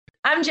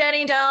I'm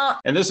Jenny Don't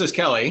And this is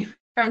Kelly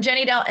from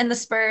Jenny Don't and the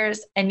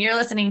Spurs, and you're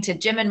listening to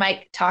Jim and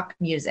Mike Talk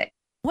Music.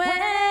 Well,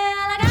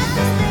 I got this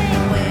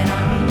thing waiting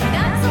on me. I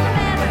got so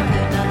bad I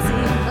could not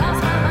see. Lost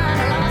my mind,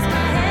 I lost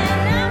my head.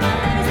 Now my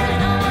baby's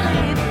heading on a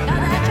leave.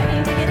 Got that train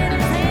ticket in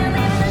his hand,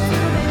 leaving this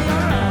little baby on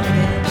the road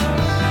again.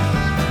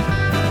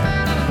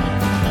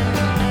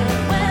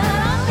 Well,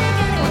 I don't think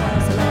anyone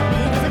else will love me,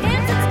 'cause I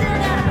can't sit still,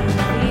 gotta move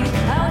my feet.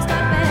 I always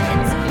talk back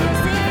and soon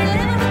you'll see.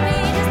 Living with me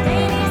just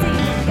ain't easy.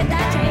 Get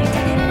that train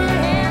ticket in your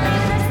hand,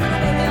 leaving this little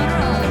baby on the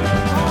road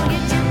again. Gonna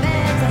get your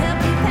bags, I'll help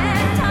you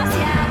pack, toss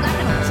you out like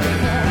an old stray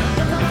cat.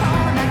 You'll come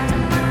crawling back to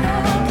my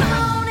door.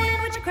 Come on in,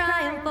 what you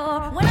crying for?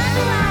 When I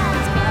go out,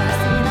 it's fun to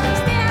see. I like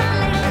to stay out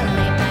late, the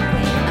late night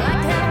queen. I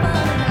like to have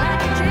fun and I like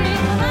to drink.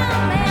 But my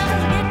old man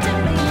doesn't get to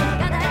me.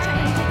 Got that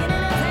train ticket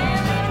in his hand,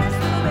 leaving this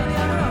little baby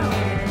on the road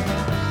again.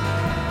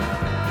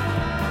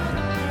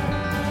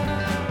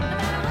 No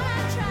matter what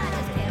I try, I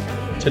just can't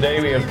believe. Today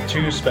we have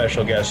two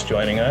special guests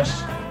joining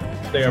us.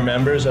 They are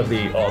members of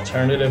the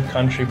alternative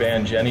country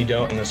band Jenny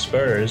Don't and the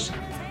Spurs,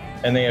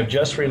 and they have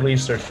just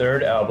released their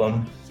third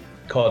album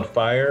called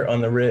Fire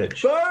on the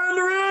Ridge. Fire on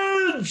the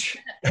Ridge!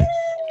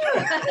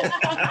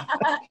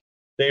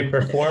 They've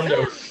performed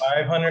over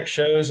 500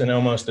 shows in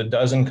almost a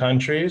dozen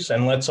countries,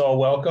 and let's all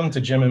welcome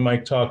to Jim and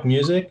Mike Talk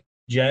Music,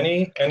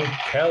 Jenny and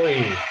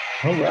Kelly.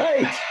 All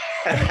right.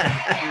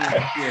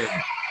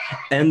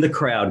 And the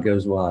crowd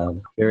goes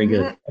wild. Very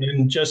good.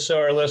 And just so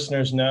our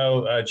listeners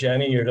know,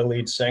 Jenny, you're the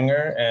lead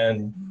singer,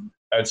 and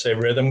I would say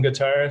rhythm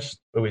guitarist.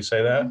 Would we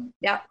say that?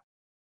 Yep.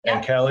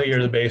 And Kelly,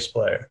 you're the bass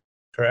player,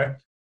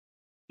 correct?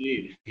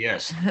 Indeed.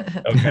 Yes.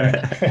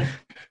 Okay.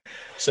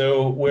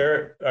 So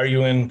where are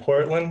you in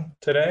Portland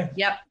today?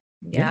 Yep.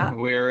 Yeah.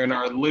 We're in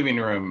our living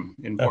room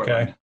in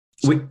Portland. Okay.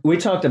 We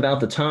talked about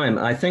the time.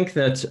 I think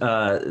that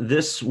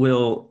this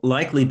will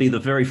likely be the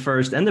very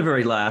first and the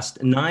very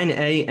last 9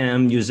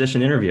 a.m.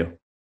 musician interview.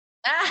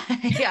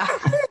 Yeah.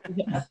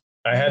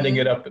 I had to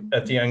get up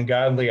at the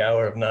ungodly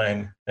hour of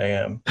 9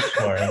 a.m. this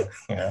morning.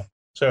 Yeah.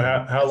 So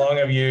how long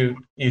have you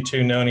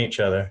two known each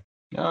other?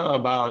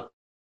 About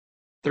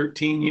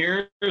 13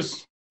 years.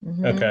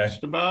 Mhm. Okay.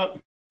 Just about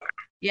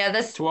Yeah,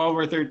 12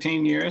 or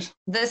 13 years.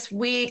 this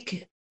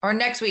week or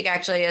next week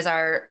actually is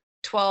our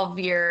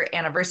 12-year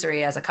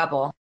anniversary as a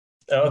couple.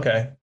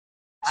 Okay.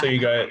 So you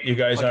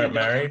guys aren't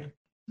married?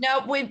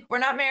 No, we're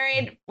not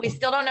married. We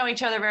still don't know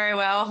each other very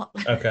well.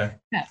 Okay.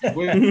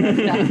 We're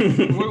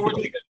thinking,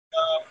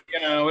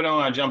 we don't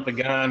want to jump the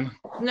gun.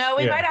 No,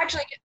 we Yeah. might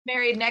actually get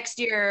married next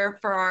year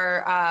for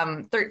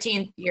our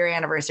 13th year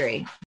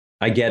anniversary.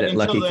 I get it. Until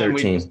Lucky then,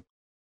 13.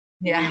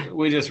 Yeah.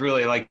 We just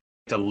really like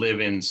to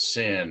live in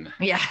sin.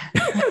 Yeah.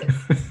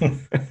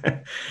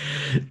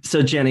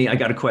 So Jenny, I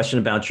got a question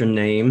about your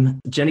name.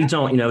 Jenny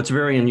Don't, it's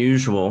very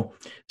unusual.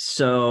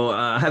 So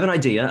I have an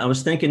idea. I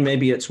was thinking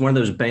maybe it's one of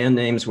those band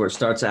names where it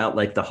starts out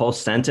like the whole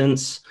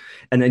sentence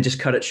and then just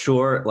cut it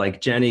short,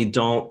 like Jenny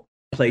Don't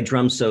play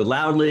drums so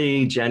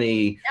loudly.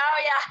 Jenny.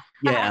 Oh,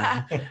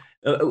 yeah.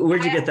 Yeah.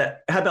 Where'd you get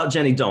that? How about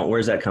Jenny Don't?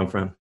 Where's that come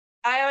from?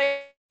 I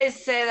always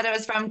say that it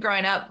was from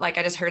growing up. Like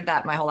I just heard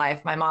that my whole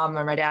life. My mom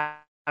and my dad.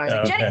 I was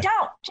like, Okay. Jenny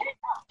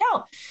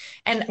don't.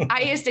 And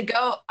I used to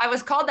I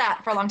was called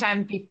that for a long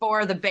time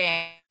before the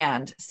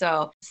band.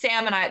 So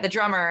Sam and I, the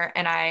drummer,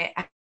 and I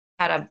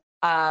had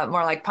a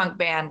more like punk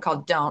band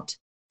called Don't.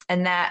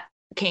 And that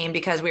came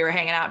because we were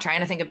hanging out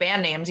trying to think of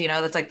band names.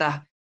 That's like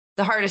the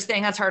hardest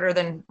thing. That's harder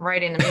than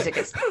writing the music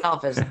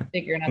itself is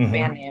figuring out the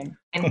band name.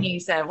 And he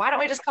said, why don't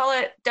we just call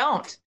it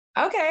Don't?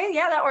 Okay,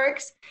 yeah, that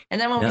works.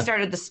 And then when we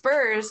started the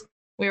Spurs,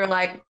 we were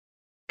like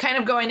kind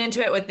of going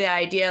into it with the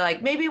idea,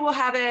 like maybe we'll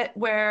have it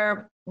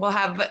where we'll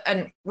have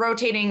a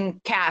rotating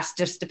cast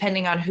just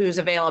depending on who's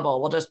available.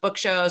 We'll just book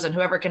shows and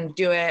whoever can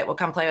do it will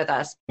come play with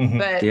us. Mhm.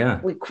 But Yeah.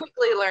 we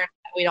quickly learned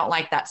that we don't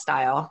like that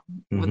style.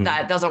 Mhm.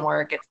 That doesn't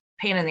work. It's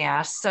a pain in the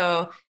ass.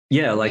 So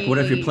Yeah, like what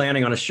if you're we-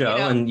 planning on a show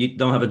and you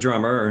don't have a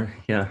drummer? Or,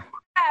 yeah.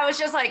 yeah, it was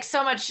just like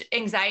so much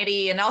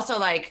anxiety. And also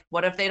like,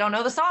 what if they don't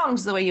know the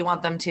songs the way you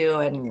want them to?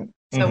 And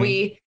so Mhm.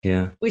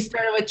 we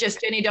started with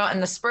just Jenny Don't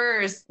and the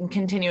Spurs and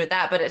continue with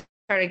that, but it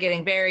started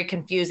getting very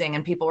confusing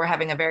and people were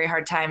having a very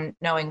hard time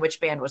knowing which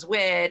band was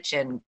which,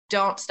 and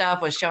Don't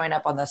stuff was showing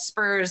up on the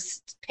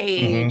Spurs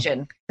page.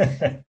 And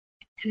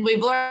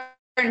we've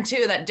learned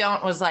too that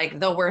Don't was like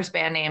the worst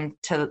band name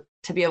to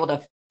be able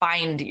to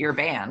find your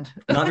band.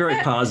 Not very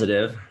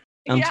positive.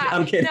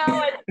 I'm kidding.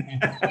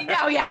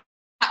 No, yeah.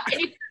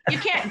 You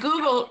can't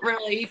Google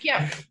really. You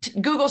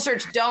can't Google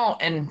search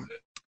Don't and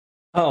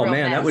Oh real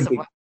man, mess.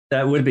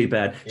 that would be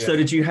bad. Yeah. So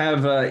did you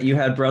have you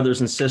had brothers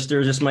and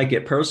sisters? This might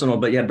get personal,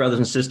 but you had brothers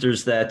and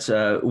sisters that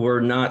were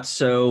not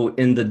so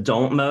in the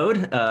don't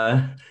mode.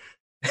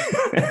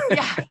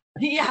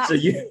 Yeah. So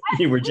you were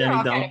We were Jenny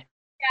all Don't. kind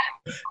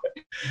of-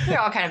 We're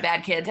all kind of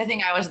bad kids. I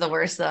think I was the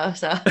worst though.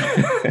 So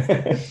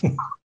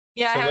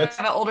yeah, So I let's-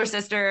 have an older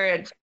sister,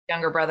 a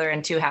younger brother,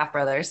 and two half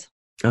brothers.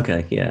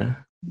 Okay, yeah.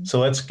 So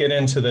let's get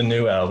into the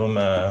new album,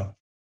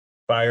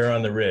 Fire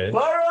on the Ridge.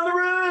 Fire on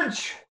the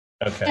Ridge!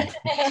 Okay.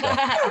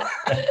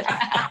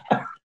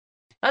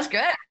 That's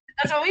good.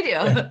 That's what we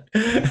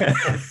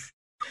do.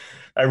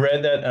 I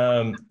read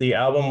that the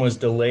album was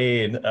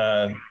delayed.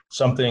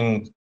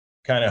 Something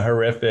kind of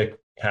horrific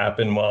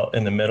happened while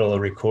in the middle of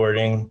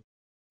recording.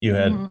 You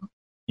had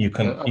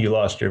Mhm. you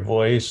lost your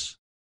voice.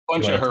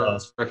 Bunch You of wanna tell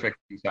us? horrific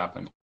things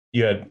happened.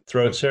 You had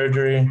throat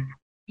surgery.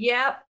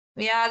 Yep.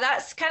 Yeah,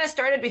 that's kind of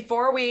started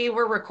before we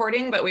were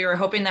recording, but we were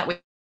hoping that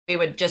we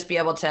would just be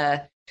able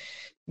to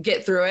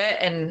get through it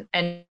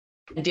and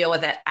deal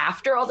with it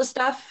after all the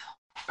stuff.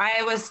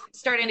 I was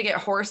starting to get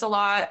hoarse a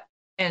lot,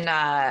 and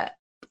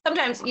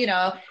sometimes,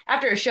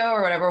 after a show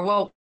or whatever,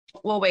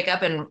 we'll wake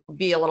up and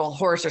be a little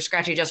hoarse or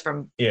scratchy just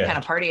from Yeah. kind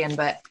of partying,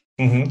 but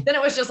hmm then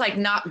it was just like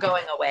not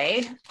going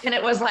away, and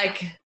it was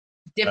like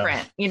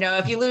different.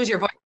 If you lose your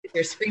voice, if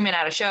you're screaming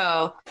at a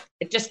show,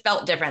 it just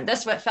felt different.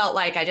 This what felt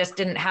like I just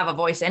didn't have a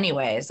voice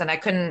anyways, and I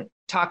couldn't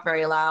talk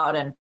very loud,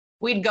 and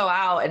we'd go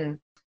out and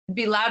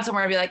be loud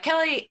somewhere and be like,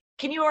 Kelly,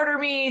 can you order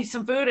me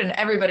some food? And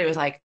everybody was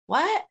like,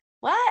 what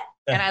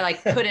and I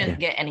like couldn't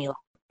get any.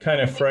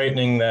 Kind of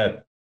frightening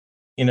that,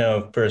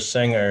 for a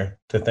singer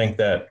to think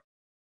that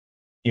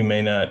you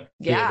may not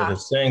be Yeah. able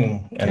to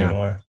sing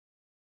anymore.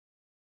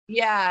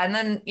 Yeah. And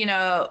then,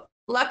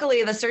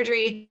 luckily the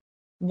surgery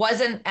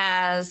wasn't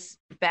as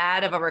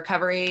bad of a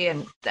recovery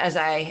and as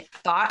I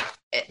thought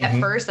at Mhm.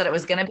 first that it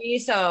was going to be.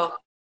 So,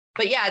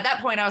 but yeah, at that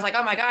point I was like,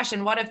 oh my gosh.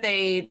 And what if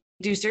they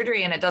do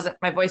surgery and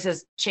my voice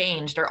has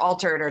changed or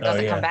altered or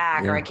doesn't yeah. come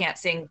back or Yeah. I can't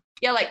sing.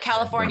 Yeah. Like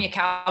California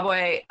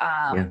Cowboy.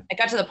 Yeah. It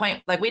got to the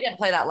point, like we didn't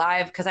play that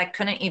live because I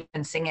couldn't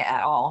even sing it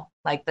at all.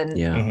 Like the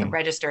Yeah. Mhm.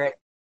 register, it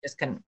just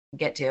couldn't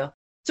get to.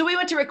 So we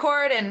went to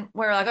record and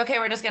we were like, okay,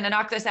 we're just going to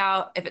knock this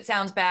out. If it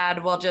sounds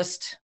bad, we'll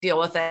just deal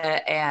with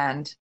it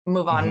and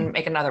move on, Mhm.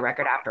 make another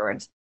record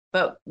afterwards.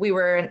 But we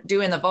were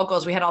doing the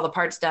vocals. We had all the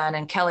parts done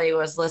and Kelly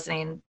was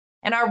listening.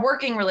 And our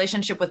working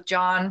relationship with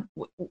John,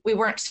 we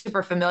weren't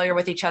super familiar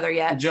with each other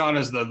yet. John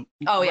is the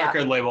Oh, yeah.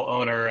 record label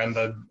owner and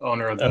the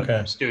owner of the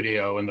Okay.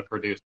 studio and the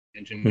producer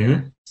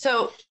engineer.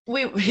 So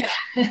we,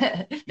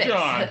 Thanks.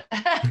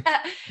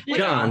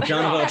 John.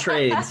 John of all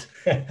trades.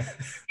 Yeah.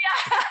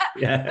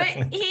 Yeah.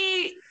 But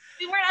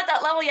we weren't at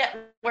that level yet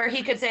where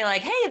he could say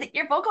like, hey,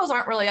 your vocals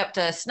aren't really up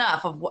to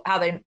snuff of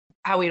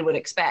how we would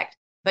expect.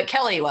 But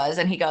Kelly was,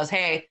 and he goes,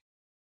 hey,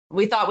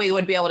 we thought we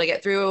would be able to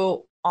get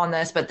through on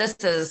this, but this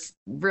is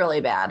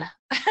really bad.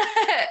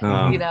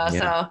 Oh,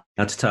 So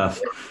That's tough.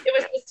 it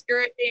was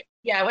discouraging.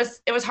 Yeah,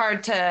 it was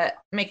hard to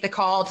make the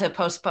call to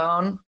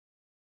postpone,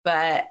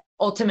 but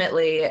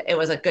ultimately it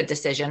was a good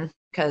decision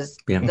because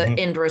Yeah. the Mhm.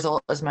 end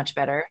result was much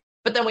better.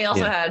 But then we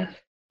also had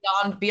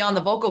beyond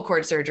the vocal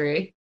cord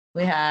surgery,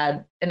 we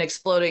had an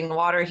exploding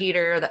water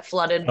heater that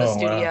flooded the Oh, wow.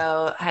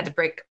 studio, had to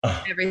break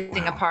Oh,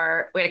 everything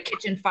apart. We had a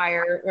kitchen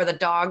fire where the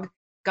dog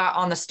got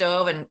on the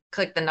stove and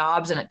clicked the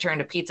knobs and it turned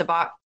a pizza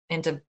box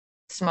into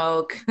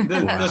smoke.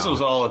 This, Wow. this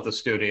was all at the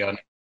studio.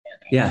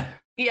 Yeah.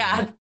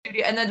 Yeah.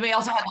 And then we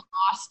also had the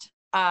lost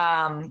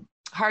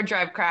hard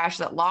drive crash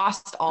that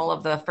lost all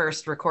of the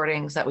first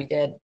recordings that we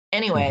did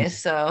anyways.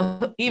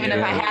 So even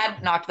if I Yeah.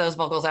 had knocked those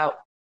vocals out,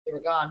 they were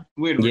gone.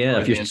 We had Yeah, recorded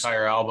if the you're-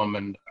 entire album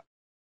and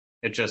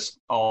it just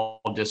all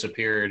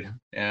disappeared.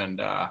 And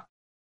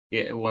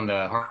when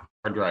the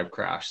hard drive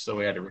crashed, so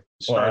we had to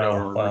start Wow,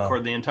 over, wow.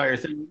 record the entire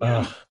thing.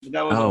 Wow.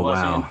 That was Oh, a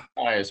blessing wow.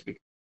 in disguise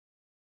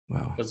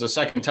Wow. because the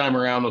second time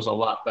around was a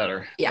lot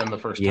better Yeah. than the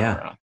first Yeah.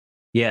 time around.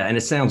 Yeah, and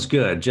it sounds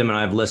good. Jim and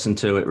I have listened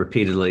to it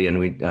repeatedly,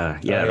 and it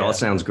yeah. all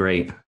sounds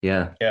great.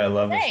 Yeah. Yeah, I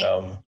love this Thanks.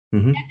 album.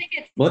 Mhm. I think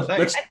it's Well,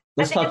 Thanks.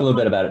 let's think talk a little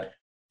bit about it.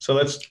 So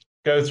let's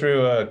go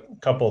through a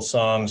couple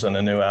songs on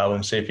the new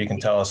album, see if you can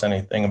tell us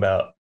anything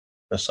about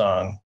the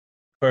song.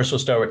 First, we'll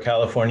start with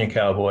California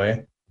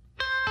Cowboy.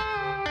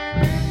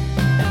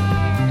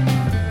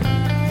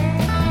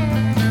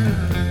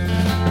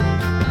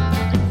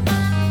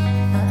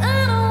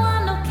 I don't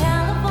want no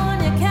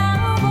California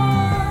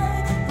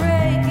cowboy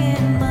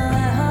breaking my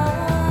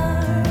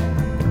heart,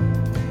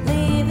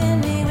 leaving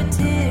me with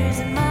tears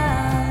in my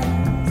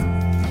eyes,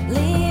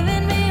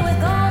 leaving me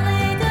with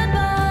only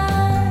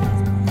goodbyes.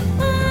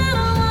 I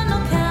don't want no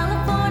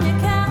California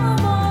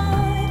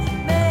cowboy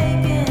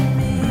making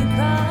me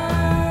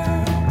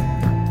cry,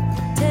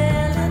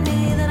 telling me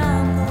that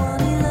I'm the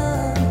one he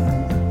loves,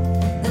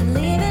 then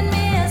leaving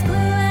me as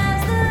blue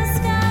as the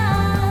sky.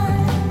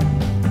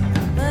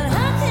 But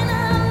how can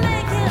I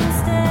make him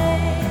stay?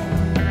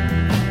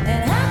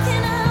 And how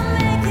can I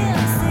make him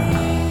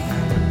see?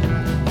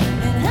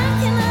 And how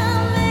can I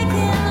make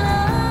him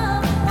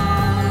love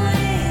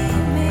only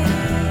me?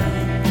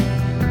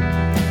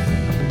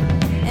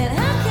 And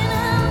how can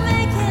I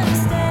make him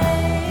stay?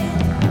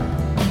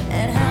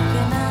 And how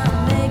can I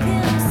make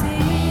him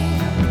see?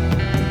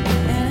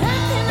 And how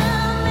can I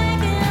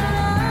make him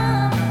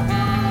love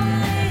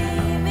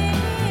only me?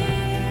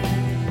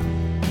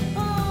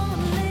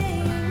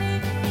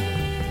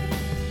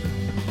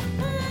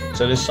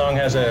 So this song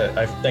has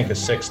I think a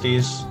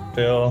 60s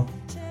feel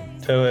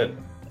to it.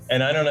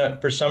 And I don't know,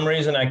 for some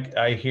reason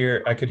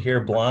I could hear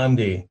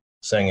Blondie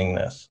singing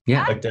this.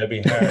 Yeah. Like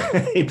Debbie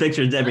Harry. He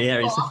pictured Debbie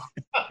Harry.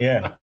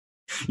 Yeah.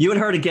 You and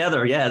her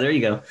together. Yeah, there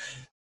you go.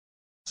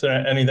 Is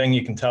there anything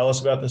you can tell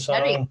us about the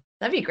song?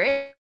 That'd be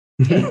great.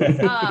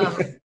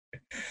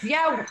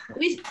 Yeah,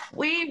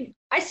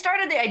 I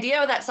started the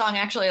idea of that song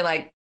actually,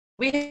 like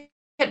we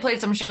had played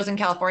some shows in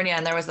California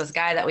and there was this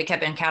guy that we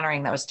kept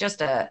encountering that was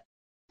just a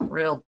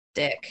real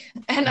dick.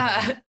 And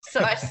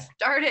so I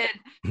started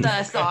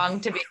the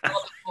song to be a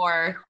little bit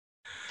more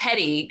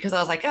petty because I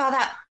was like, oh,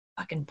 that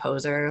fucking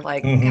poser,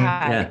 like, God.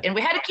 Yeah. And we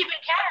had to keep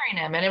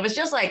encountering him. And it was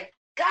just like,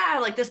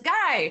 God, like this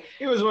guy.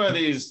 He was one of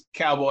these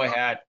cowboy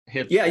hat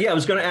hipsters. Yeah. I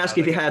was going to ask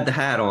if he had the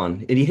hat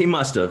on. And he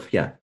must have.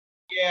 Yeah.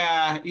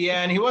 Yeah,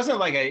 and he wasn't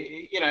like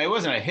he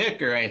wasn't a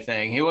hick or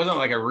anything. He wasn't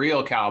like a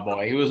real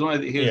cowboy. He was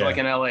like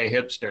an LA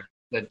hipster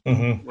that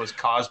was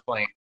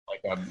cosplaying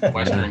like a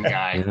Western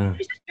guy. Yeah.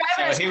 He's just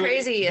driving us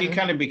crazy. He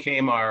kind of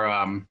became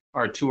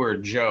our tour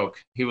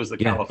joke. He was the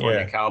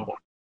California cowboy.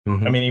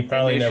 Mhm. I mean, he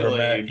probably never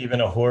Initially- met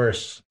even a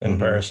horse in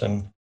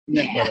person.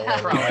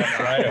 Yeah. Probably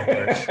Ride a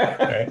horse,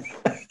 right?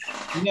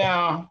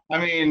 No, I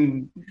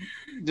mean,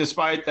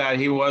 despite that,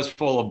 he was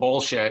full of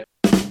bullshit.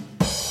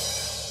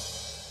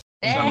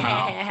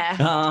 Somehow. Yeah.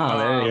 Oh,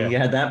 there you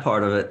had that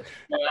part of it.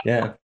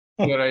 Yeah.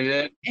 What I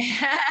did.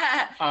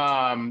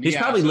 He's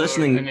probably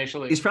listening.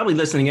 Initially, He's probably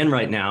listening in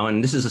right now,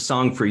 and this is a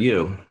song for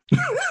you.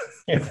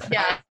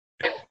 Yeah.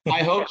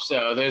 I hope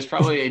so. There's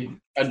probably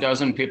a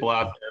dozen people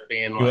out there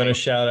being You want to like,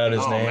 shout out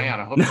his "Oh name? man,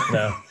 I hope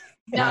No.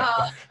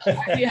 No.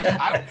 Yeah.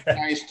 I was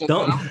nice to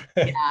Don't.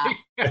 them."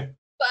 Yeah.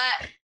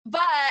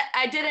 But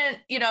I didn't,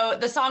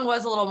 the song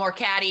was a little more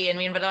catty and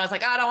mean, but I was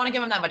like, I don't want to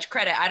give him that much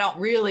credit. I don't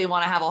really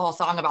want to have a whole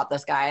song about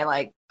this guy.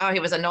 Like, oh, he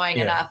was annoying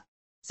Yeah. enough.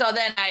 So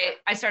then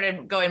I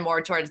started going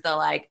more towards the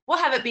like, we'll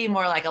have it be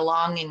more like a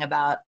longing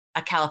about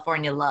a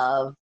California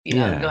love,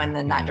 Yeah, going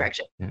in that yeah,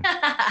 direction.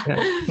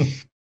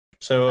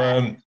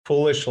 So,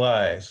 Foolish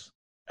Lies.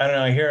 I don't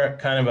know. I hear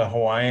kind of a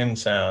Hawaiian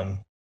sound.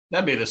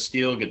 That'd be the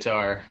steel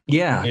guitar.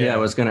 Yeah. Yeah. I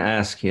was going to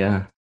ask.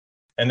 Yeah.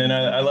 And then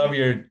I love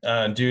your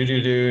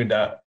do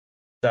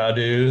da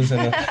doos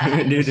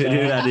and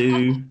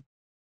Do.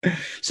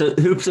 So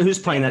who's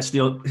playing that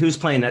steel? Who's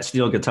playing that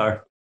steel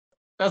guitar?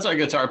 That's our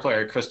guitar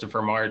player,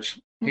 Christopher March.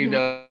 He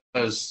Mhm.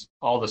 does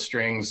all the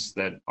strings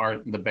that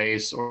aren't the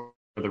bass or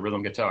the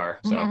rhythm guitar.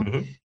 So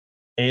Mhm.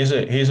 he's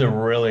a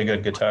really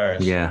good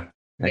guitarist. Yeah.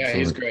 yeah,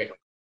 he's Excellent. great.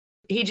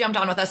 He jumped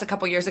on with us a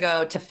couple years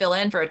ago to fill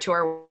in for a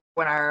tour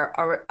when our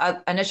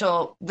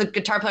the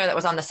guitar player that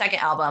was on the second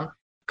album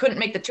couldn't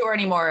make the tour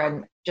anymore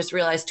and just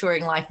realized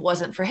touring life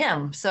wasn't for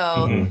him. So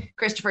Mhm.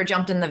 Christopher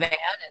jumped in the van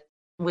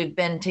and we've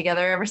been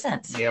together ever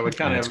since. Yeah, we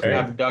kind That's of great.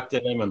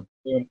 abducted him and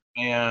threw him in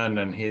the band,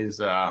 and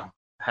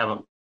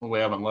we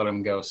haven't let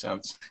him go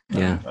since.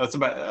 Yeah. That's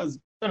been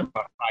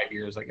about 5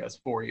 years, I guess,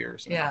 4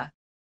 years. now. Yeah.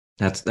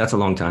 That's a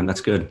long time.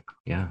 That's good.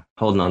 Yeah.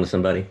 Holding on to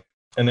somebody.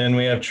 And then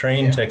we have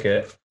Train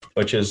Ticket,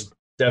 which is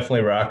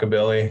definitely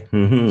rockabilly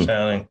Mhm.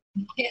 sounding.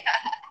 Yeah.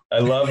 I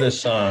love this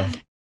song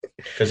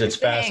because it's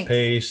Thanks. fast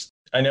paced.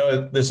 I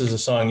know this is a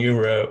song you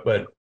wrote,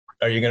 but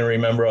are you going to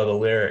remember all the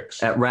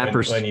lyrics At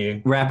rapper when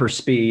you rapper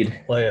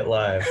speed. play it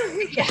live?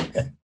 Yeah.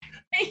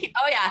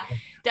 Oh yeah,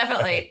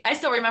 definitely. I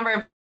still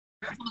remember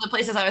some of the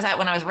places I was at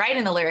when I was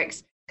writing the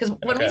lyrics. Because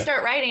when we Okay.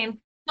 start writing,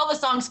 till the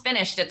song's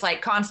finished, it's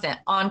like constant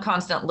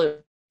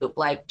loop,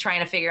 like trying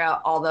to figure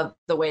out all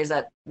the ways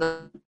that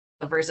the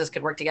verses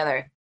could work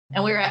together.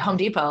 And we were at Home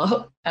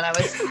Depot, and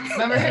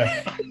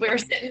remember we were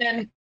sitting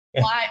in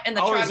the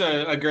Always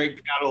truck. a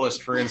great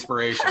catalyst for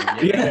inspiration.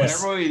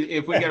 Yes. Whenever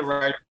if we get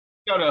right,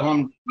 go to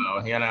Home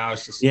Depot.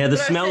 It's just Yeah. The But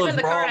I was smell sitting of in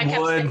the car raw and I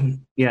kept wood.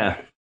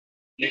 Yeah.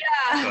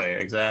 Yeah.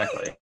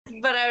 exactly.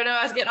 But I know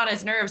I was getting on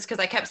his nerves because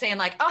I kept saying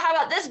like, "Oh, how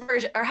about this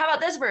version?" or "How about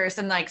this verse?"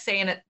 and like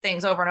saying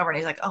things over and over. And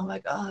he's like, "Oh my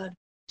god,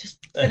 just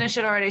finish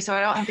it already, so I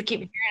don't have to keep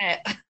hearing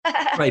it."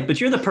 Right, but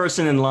you're the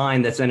person in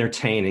line that's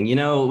entertaining.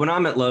 When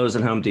I'm at Lowe's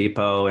and Home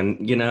Depot,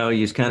 and you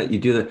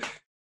do the,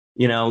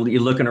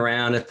 you're looking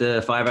around at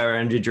the 5-hour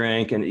energy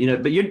drink, and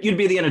but you'd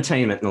be the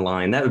entertainment in the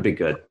line. That would be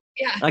good.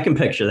 Yeah. I can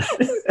picture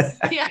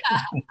that.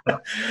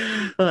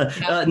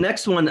 Yeah.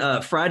 Next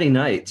one, Friday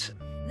night.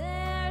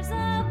 There's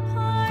a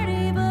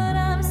party, but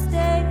I'm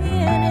staying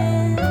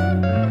in.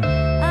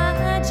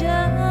 I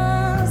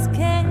just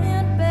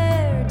can't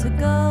bear to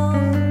go.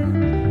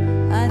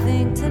 I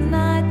think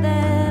tonight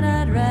that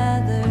I'd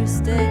rather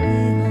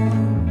stay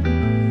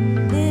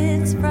home.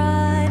 It's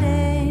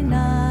Friday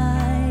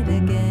night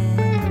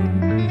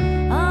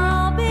again.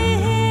 I'll be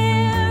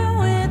here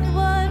with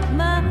what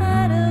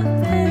might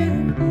have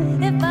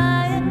been if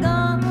I had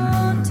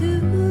gone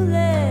to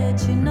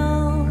let you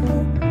know.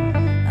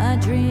 I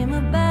dream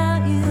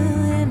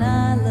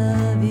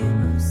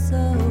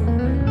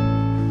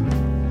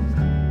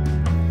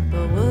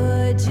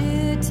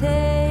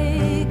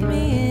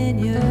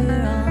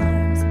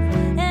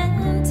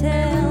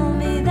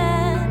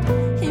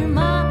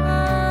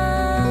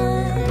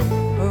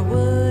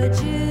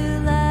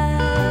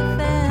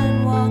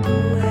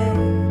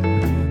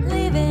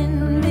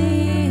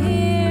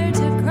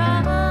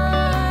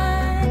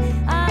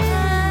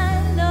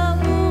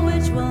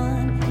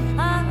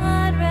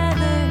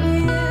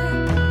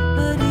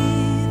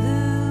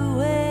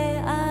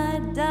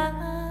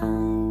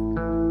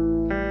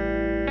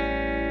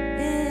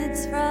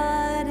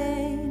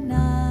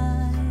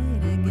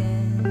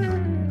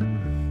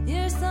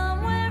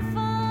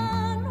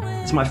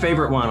It's my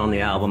favorite one on the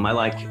album.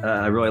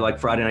 I really like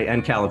Friday Night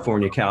and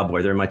California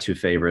Cowboy. They're my two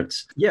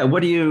favorites. Yeah.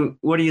 What do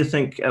you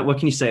think? What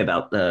can you say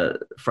about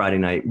Friday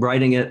Night?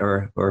 Writing it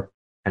or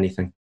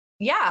anything?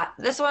 Yeah,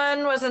 this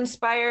one was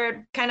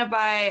inspired kind of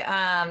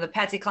by the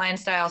Patsy Cline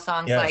style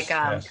songs, Yes,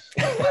 yes.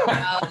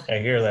 I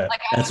hear that.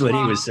 like That's what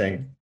he was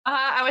saying.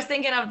 I was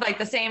thinking of like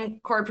the same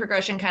chord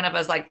progression, kind of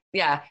as like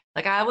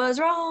I was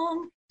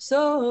wrong,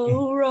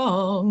 so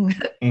wrong.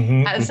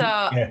 Mhm, And so,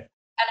 mhm, yeah. and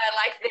I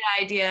like the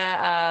idea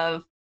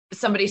of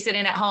somebody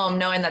sitting at home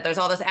knowing that there's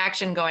all this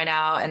action going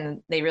out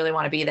and they really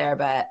want to be there,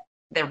 but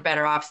they're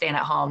better off staying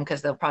at home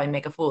because they'll probably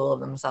make a fool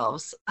of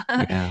themselves.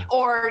 Yeah.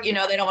 Or, they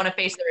don't want to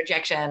face the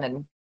rejection.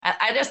 And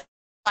I just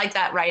like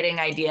that writing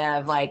idea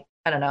of like,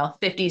 I don't know,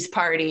 50s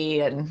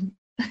party and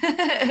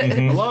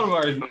Mhm. A lot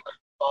of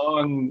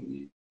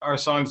our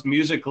songs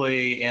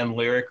musically and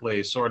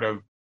lyrically a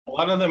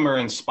lot of them are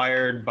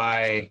inspired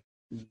by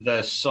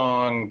the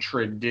song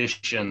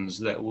traditions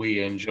that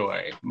we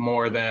enjoy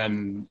more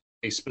than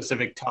a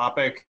specific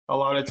topic. A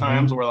lot of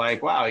times we're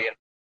like, wow,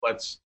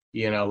 let's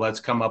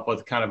come up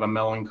with kind of a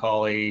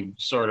melancholy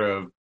sort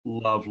of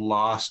love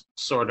lost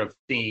sort of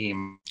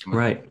theme.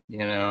 Right.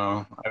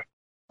 well,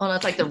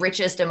 it's like the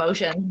richest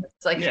emotion.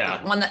 It's like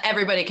one that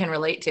everybody can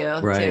relate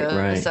to. Right, too.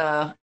 right.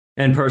 So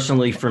And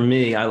personally, for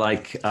me, I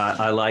like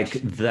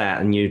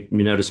that, and you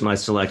notice my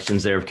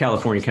selections there of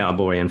California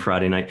Cowboy and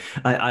Friday Night.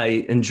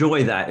 I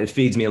enjoy that. It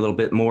feeds me a little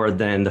bit more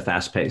than the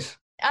fast pace.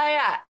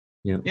 yeah.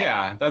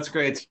 Yeah, that's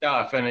great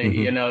stuff. And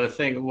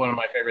one of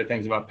my favorite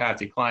things about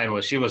Patsy Cline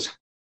was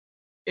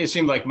it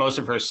seemed like most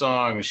of her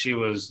songs, she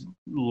was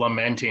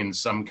lamenting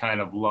some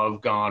kind of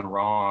love gone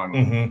wrong.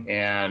 Mhm.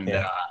 And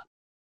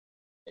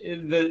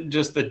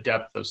just the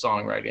depth of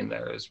songwriting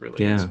there is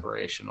really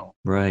inspirational.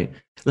 Right.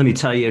 Let me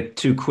tell you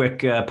two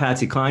quick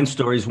Patsy Cline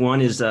stories. One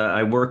is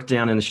I worked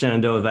down in the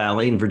Shenandoah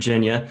Valley in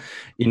Virginia.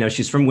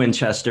 She's from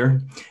Winchester,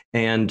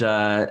 and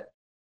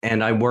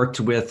I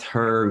worked with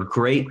her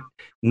great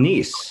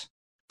niece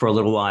for a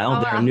little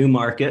while there in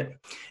Newmarket.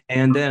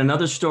 And then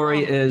another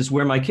story is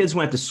where my kids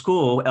went to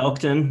school,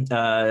 Elkton,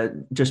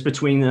 just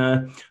between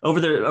over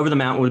the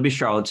mountain would be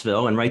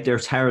Charlottesville, and right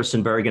there's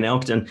Harrisonburg and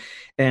Elkton.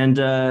 And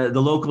the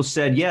locals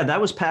said, yeah,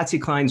 that was Patsy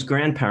Cline's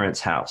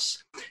grandparents'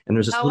 house. And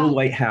there's this little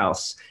white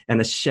house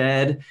and a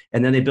shed,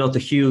 and then they built a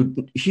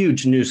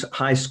huge new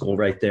high school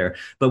right there.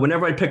 But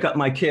whenever I pick up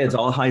my kids,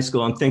 all high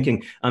school, I'm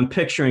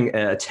picturing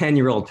a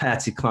 10-year-old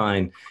Patsy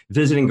Cline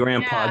visiting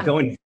grandpa,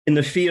 going in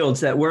the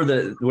fields that where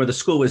the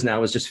school was now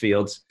was just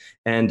fields,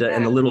 and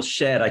the little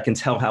shed. I can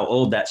tell how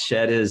old that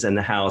shed is and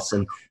the house,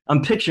 and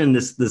I'm picturing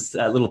this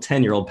little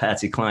 10-year-old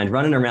Patsy Cline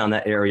running around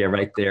that area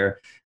right there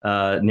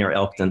near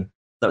Elkton.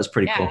 That was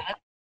pretty cool.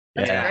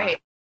 That's great.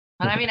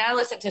 And I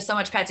listened to so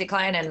much Patsy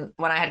Cline, and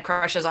when I had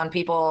crushes on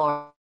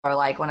people, or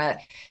like when a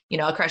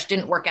crush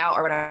didn't work out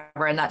or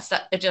whatever, and that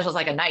stuff, it just was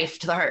like a knife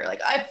to the heart.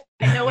 Like I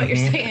know what you're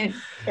saying.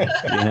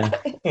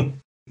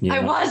 I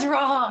was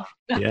wrong.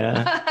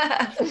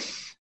 Yeah.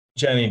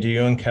 Jenny, do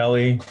you and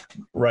Kelly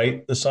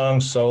write the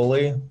songs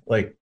solely,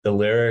 like the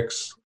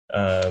lyrics,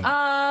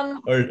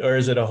 or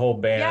is it a whole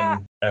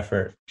band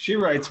effort? She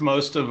writes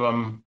most of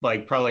them,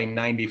 like probably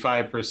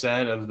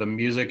 95% of the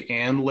music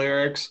and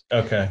lyrics.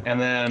 Okay. And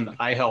then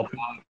I help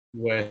out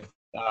with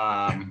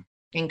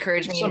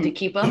encouraging you to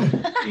keep them.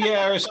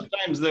 or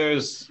sometimes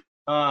there's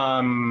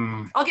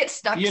I'll get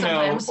stuck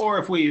sometimes. Or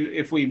if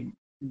we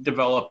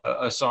develop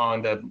a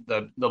song,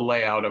 the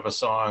layout of a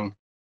song,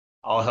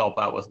 I'll help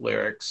out with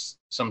lyrics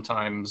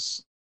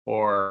sometimes,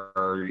 or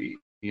a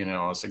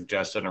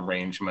suggested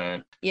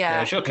arrangement.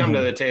 She'll come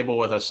to the table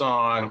with a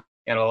song,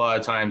 and a lot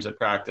of times at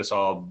practice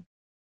I'll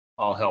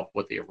help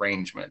with the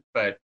arrangement,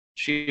 but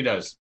she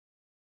does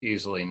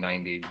easily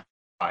 95+%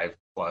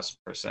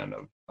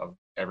 of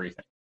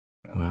everything.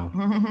 Wow.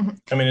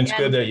 It's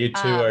good that you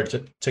two are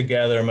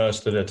together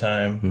most of the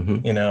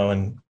time,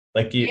 and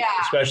like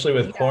especially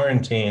with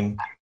quarantine,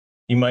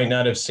 you might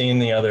not have seen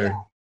the other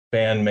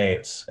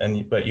bandmates,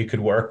 but you could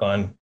work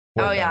on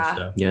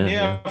stuff.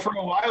 For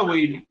a while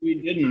we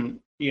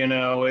didn't.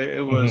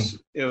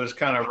 It was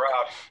kind of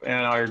rough,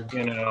 and our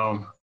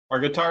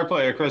guitar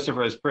player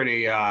Christopher is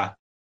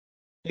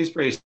he's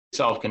pretty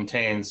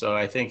self-contained, so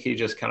I think he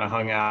just kind of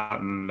hung out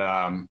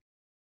and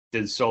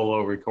did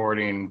solo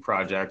recording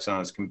projects on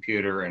his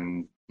computer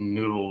and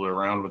noodled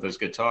around with his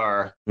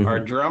guitar. Our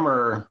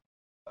drummer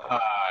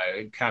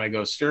kind of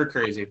goes stir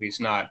crazy if he's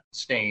not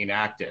staying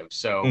active,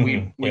 so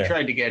we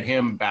tried to get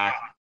him back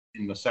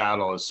in the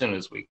saddle as soon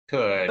as we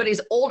could. But he's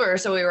older,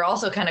 so we were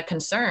also kind of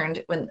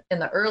concerned when in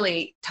the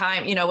early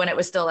time, when it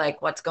was still like,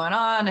 what's going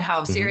on?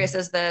 How serious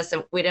is this?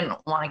 And we didn't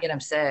want to get him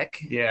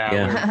sick. We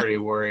were pretty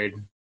worried.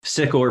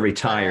 Sick or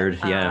retired,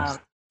 Yeah,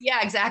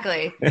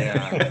 exactly.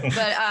 Yeah.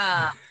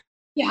 But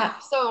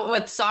so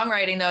with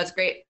songwriting though, it's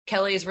great.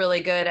 Kelly's really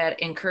good at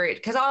encourage,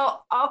 because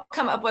I'll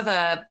come up with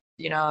a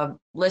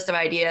list of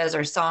ideas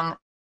or song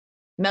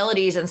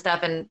melodies and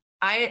stuff, and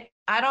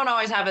I don't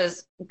always have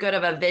as good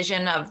of a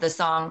vision of the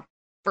song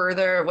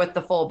further with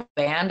the full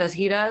band as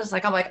he does.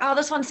 Like I'm like, oh,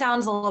 this one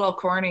sounds a little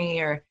corny,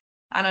 or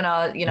I don't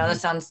know,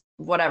 this sounds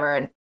whatever.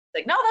 And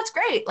like, no, that's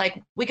great.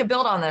 Like we could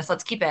build on this.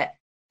 Let's keep it.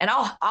 And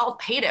I'll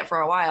hate it for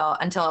a while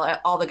until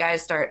all the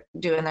guys start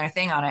doing their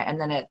thing on it. And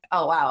then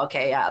oh wow,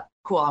 okay, yeah,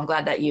 cool. I'm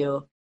glad that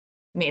you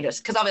made us,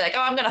 because I'll be like,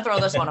 oh, I'm gonna throw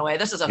this one away.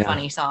 This is a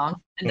funny song.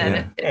 And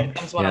then it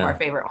becomes one of our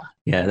favorite ones.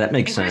 Yeah, that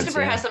makes And sense.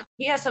 Christopher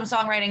has some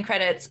songwriting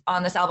credits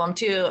on this album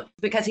too,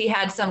 because he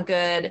had some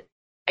good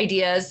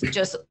ideas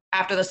just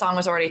after the song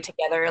was already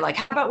together. Like,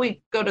 how about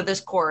we go to this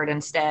chord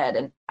instead?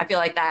 And I feel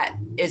like that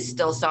is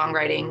still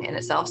songwriting in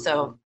itself.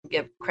 So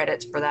give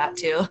credits for that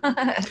too.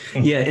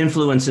 Yeah,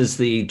 influences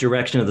the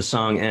direction of the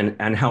song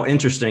and how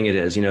interesting it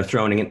is,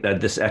 throwing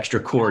this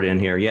extra chord in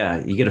here.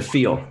 Yeah, you get a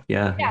feel.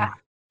 Yeah. Yeah.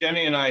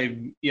 Jenny and I,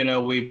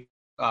 we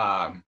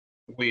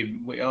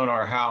own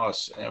our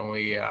house, and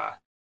we have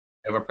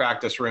a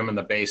practice room in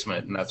the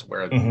basement, and that's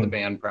where the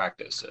band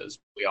practices.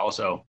 We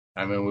also,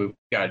 we've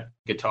got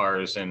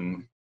guitars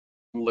in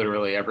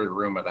literally every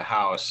room of the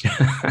house.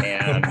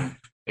 And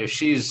if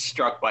she's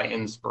struck by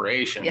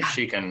inspiration,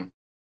 she can,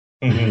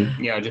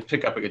 just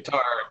pick up a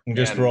guitar.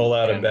 Just roll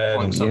out of bed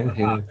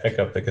and pick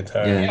up the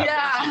guitar.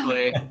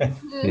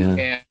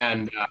 Yeah.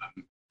 And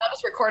I'll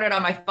just record it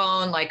on my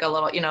phone, like a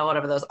little,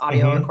 whatever those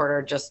audio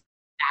recorder just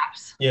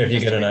apps. Yeah, if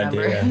you get an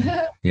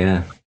idea.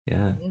 Yeah.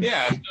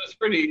 Yeah, so it's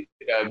pretty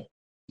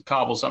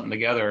cobble something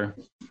together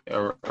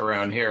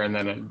around here, and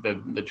then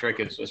the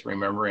trick is just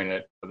remembering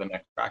it for the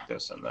next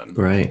practice, and then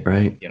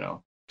right.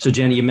 So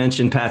Jenny, you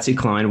mentioned Patsy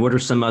Cline. What are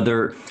some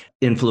other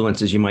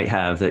influences you might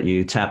have that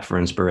you tap for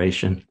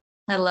inspiration?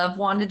 I love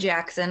Wanda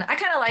Jackson. I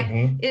kind of like,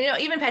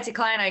 even Patsy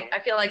Cline. I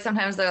feel like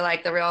sometimes they're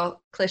like the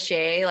real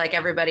cliche, like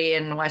everybody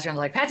in Western's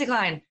like Patsy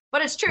Cline,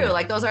 but it's true.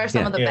 Like those are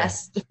some of the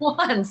best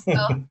ones. So,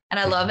 and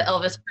I love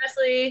Elvis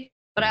Presley,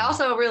 but I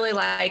also really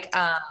like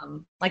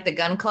the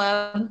Gun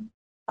Club.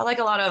 I like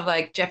a lot of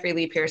like Jeffrey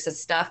Lee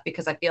Pierce's stuff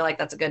because I feel like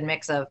that's a good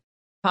mix of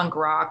punk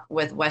rock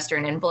with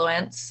Western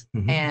influence,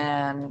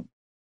 and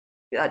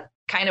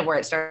kind of where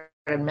it started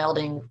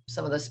melding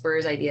some of the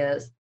Spurs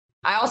ideas.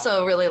 I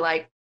also really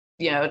like,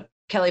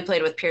 Kelly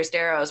played with Pierce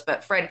Darrows,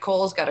 but Fred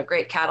Cole's got a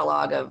great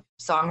catalog of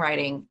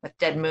songwriting with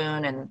Dead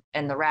Moon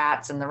and the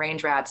Rats and the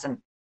Range Rats. And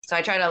so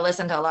I try to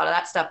listen to a lot of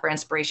that stuff for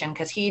inspiration,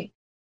 because he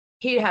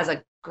has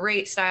a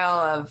great style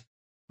of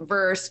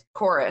verse,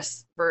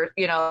 chorus,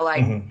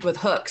 with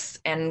hooks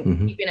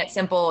and keeping it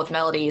simple with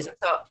melodies.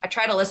 So I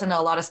try to listen to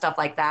a lot of stuff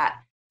like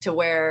that, to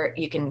where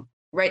you can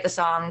write the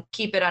song,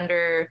 keep it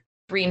under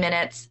 3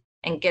 minutes,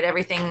 and get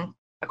everything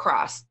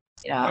across.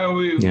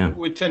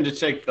 We tend to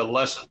take the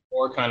less is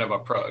more kind of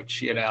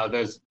approach.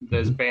 There's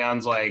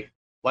bands like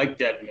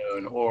Dead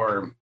Moon,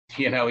 or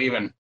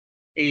even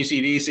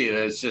AC/DC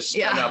that's just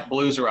straight up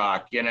blues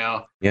rock.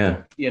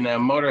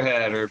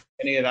 Motorhead, or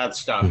any of that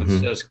stuff.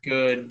 It's just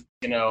good.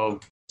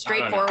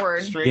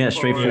 Straightforward.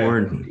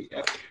 Straightforward.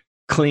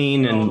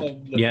 Clean and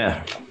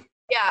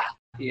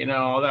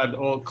all that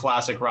old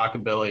classic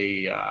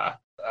rockabilly.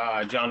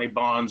 Johnny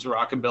Bond's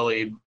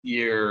rockabilly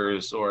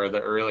years, or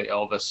the early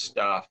Elvis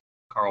stuff.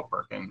 Carl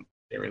Perkins,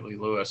 Jerry Lee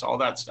Lewis, all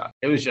that stuff.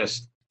 It was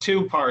just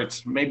 2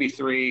 parts, maybe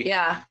 3.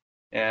 Yeah.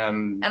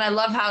 And I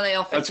love how they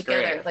all fit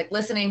together. Great. Like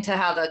listening to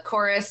how the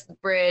chorus,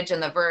 bridge,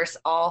 and the verse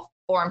all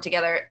form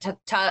together to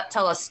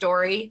tell a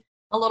story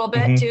a little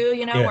bit too,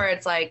 where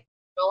it's like,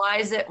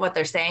 realize what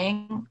they're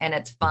saying, and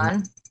it's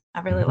fun.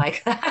 I really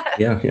like that.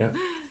 Yeah.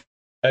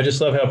 I just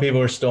love how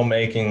people are still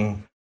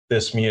making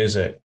this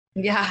music.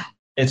 Yeah.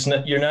 It's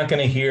not, you're not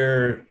going to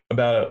hear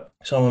about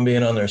someone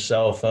being on their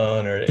cell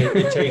phone, or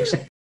it takes...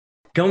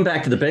 Going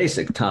back to the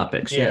basic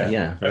topics.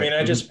 Yeah.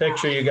 I just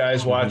picture you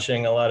guys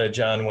watching a lot of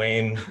John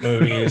Wayne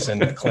movies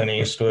and Clint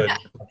Eastwood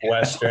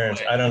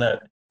Westerns. I don't know,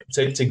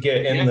 to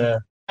get in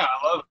the... I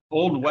love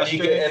old Western.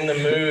 You get in the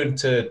mood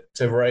to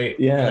write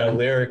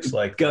lyrics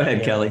like Go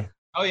ahead, Kelly.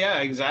 Oh, yeah,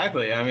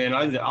 exactly.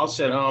 I'll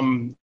sit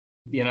home,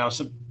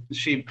 so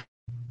she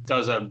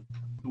does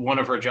one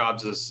of her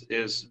jobs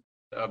is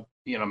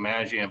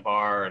managing a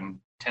bar and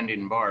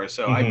tending bars.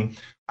 So I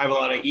have a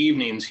lot of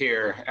evenings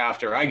here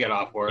after I get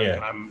off work,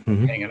 and I'm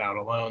hanging out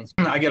alone.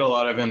 I get a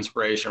lot of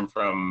inspiration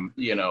from,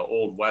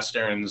 old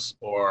Westerns,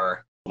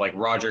 or like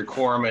Roger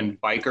Corman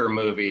biker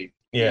movie.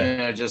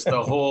 Yeah. Just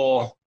the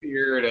whole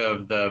spirit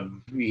of the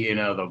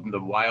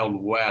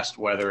Wild West,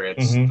 whether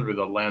it's through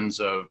the lens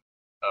of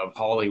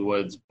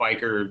Hollywood's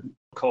biker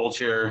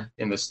culture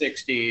in the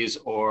 60s,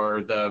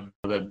 or the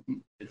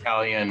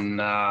Italian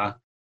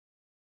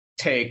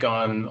take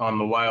on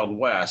the Wild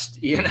West.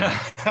 Either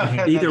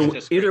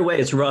way,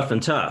 it's rough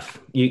and tough.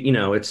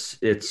 It's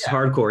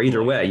hardcore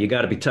either way. You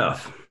got to be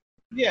tough.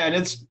 Yeah, and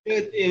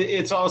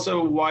it's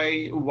also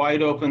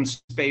wide open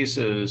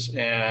spaces,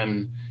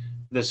 and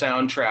the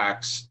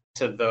soundtracks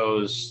to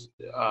those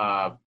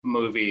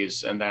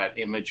movies and that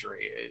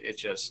imagery.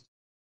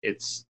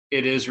 It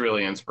is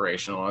really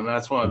inspirational, and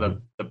that's one of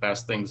the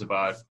best things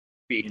about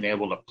being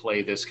able to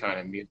play this kind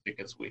of music,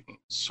 is we can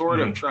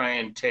sort of try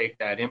and take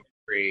that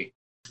imagery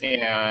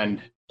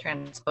and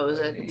transpose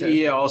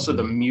it. Also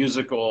the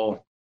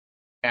musical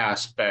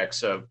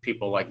aspects of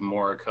people like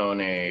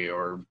Morricone,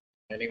 or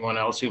anyone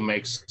else who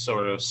makes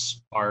sort of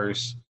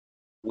sparse,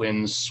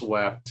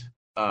 windswept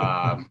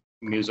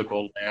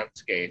musical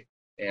landscape,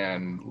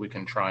 and we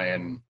can try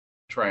and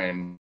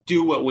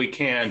do what we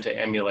can to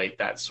emulate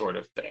that sort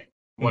of thing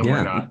when Yeah.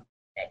 we're not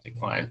at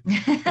decline.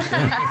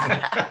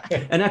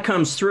 And that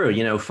comes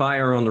through,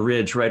 Fire on the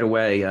Ridge right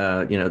away,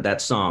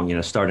 that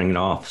song, starting it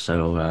off.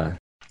 So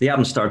the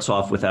album starts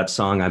off with that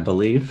song, I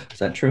believe. Is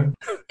that true?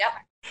 Yep.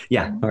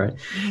 Yeah. All right.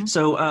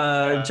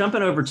 So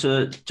jumping over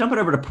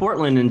to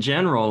Portland in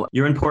general,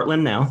 you're in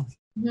Portland now.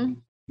 Mhm.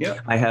 Yeah.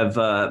 I have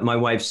my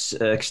wife's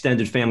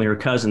extended family, her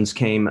cousin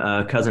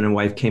and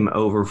wife came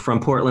over from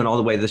Portland all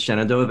the way to the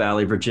Shenandoah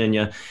Valley,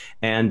 Virginia,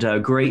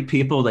 and great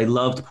people. They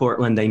loved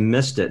Portland. They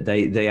missed it.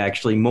 They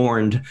actually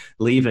mourned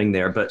leaving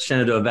there. But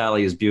Shenandoah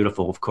Valley is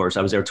beautiful, of course.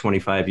 I was there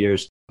 25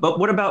 years. But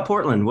what about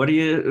Portland? What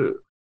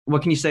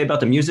can you say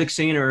about the music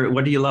scene, or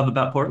what do you love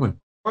about Portland?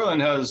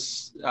 Portland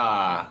has.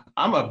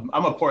 I'm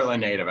a Portland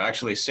native.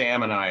 Actually,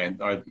 Sam and I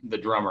are the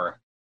drummer.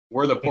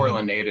 We're the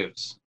Portland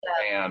natives,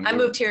 and I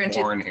moved here in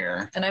born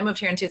here. And I moved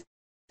here in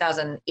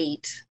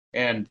 2008.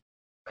 And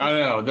I don't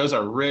know. There's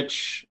a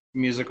rich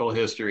musical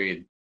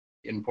history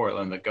in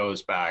Portland that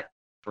goes back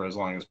for as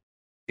long as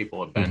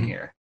people have been Mhm.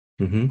 here.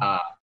 Mm-hmm.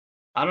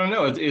 I don't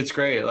know. It's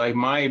great. Like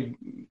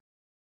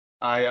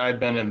I've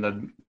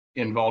been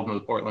involved in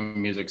the Portland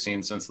music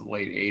scene since the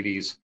late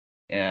 '80s,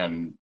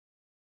 and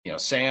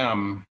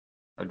Sam,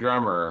 our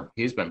drummer,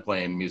 he's been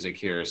playing music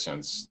here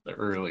since the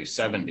early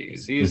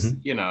 '70s. He's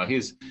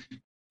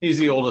he's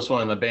the oldest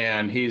one in the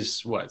band.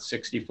 He's what,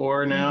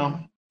 64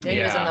 now? Yeah, he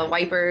was in the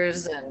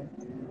Wipers and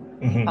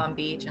Mhm. Palm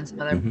Beach and some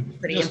other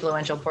pretty Just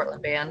influential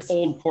Portland bands.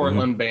 Old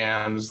Portland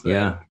bands.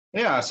 Yeah.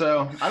 Yeah.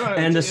 So I don't know.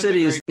 And the it's a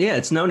city is, great-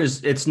 it's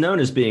known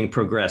as being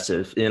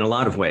progressive in a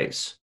lot of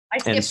ways. I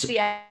skipped and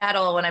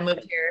Seattle when I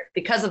moved here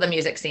because of the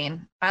music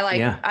scene. I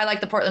like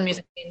the Portland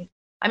music scene.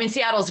 I mean,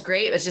 Seattle's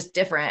great. It's just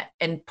different.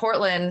 In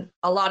Portland,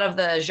 a lot of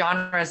the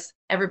genres,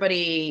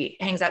 everybody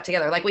hangs out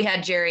together. Like we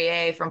had Jerry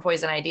A from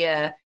Poison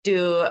Idea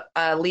do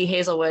a Lee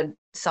Hazelwood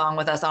song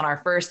with us on our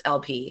first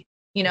LP.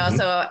 Mhm.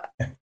 So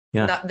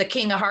Yeah. the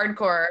king of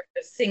hardcore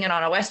is singing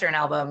on a Western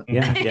album.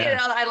 Yeah, yeah.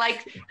 I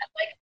like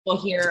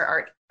people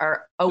here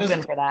are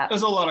open for that.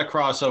 There's a lot of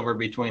crossover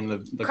between the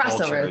Crossover,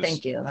 cultures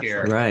thank you. That's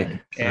here. Right.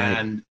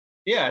 And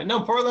yeah, no,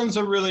 Portland's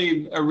a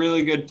really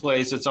good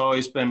place. It's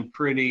always been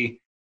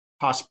pretty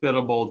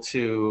hospitable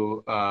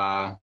to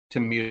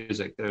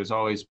music. There's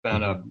always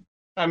been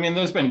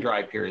there's been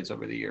dry periods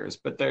over the years,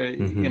 but there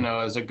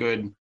Mhm. is a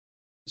good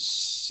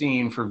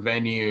scene for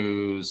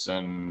venues,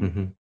 and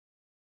Mhm.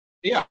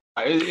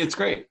 it's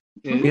great.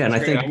 Yeah, and It's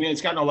I great. think-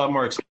 it's gotten a lot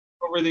more expensive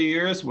over the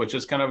years, which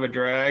is kind of a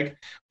drag,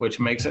 which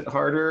makes it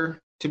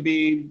harder to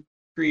be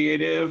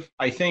creative.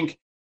 I think,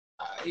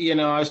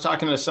 I was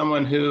talking to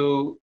someone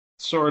who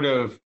sort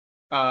of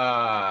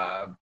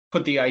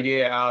put the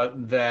idea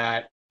out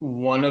that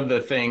one of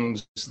the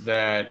things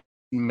that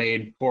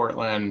made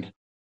Portland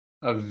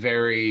a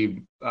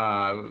very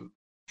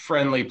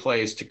friendly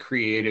place to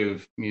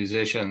creative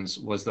musicians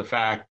was the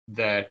fact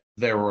that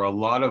there were a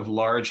lot of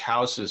large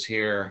houses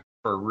here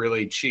for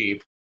really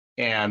cheap.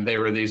 And they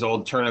were these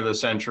old turn of the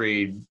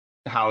century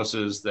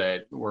houses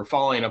that were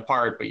falling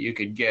apart, but you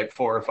could get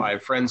 4 or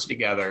 5 friends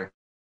together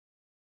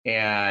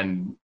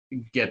and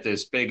get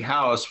this big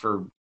house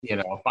for,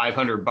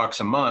 $500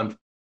 a month,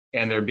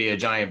 and there'd be a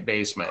giant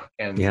basement.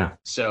 And Yeah.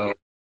 so,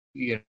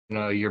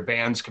 your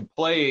bands could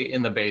play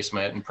in the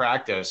basement and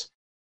practice.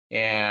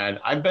 And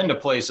I've been to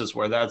places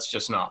where that's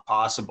just not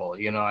possible.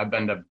 I've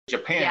been to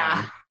Japan.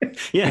 Yeah.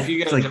 Yeah. If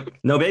you It's go like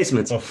no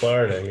basements. Oh,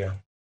 Florida, yeah.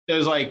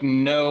 There's like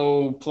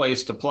no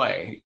place to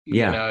play.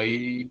 Yeah.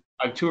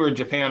 I've toured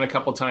Japan a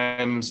couple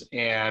times,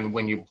 and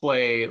when you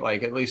play,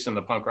 like at least in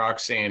the punk rock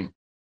scene,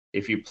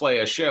 if you play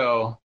a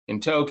show in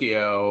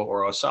Tokyo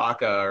or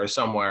Osaka or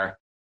somewhere,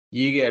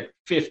 you get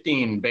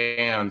 15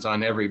 bands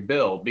on every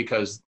bill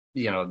because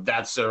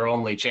that's their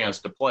only chance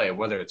to play,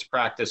 whether it's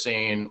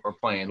practicing or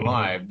playing Mhm.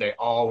 live. They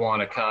all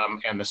want to come,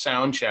 and the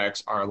sound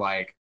checks are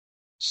like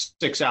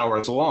 6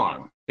 hours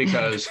long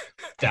because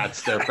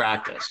that's their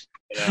practice.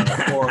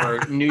 Or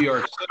New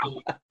York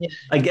City.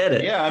 I get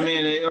it. Yeah,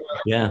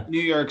 Yeah.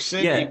 New York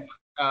City,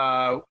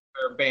 where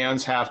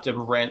bands have to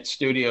rent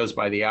studios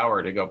by the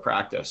hour to go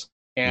practice.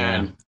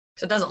 And,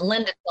 So it doesn't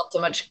lend itself to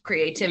much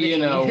creativity.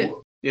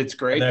 it's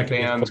great And that that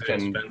can bands be quite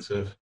can,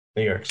 expensive.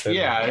 New York City.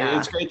 Yeah.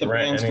 it's great that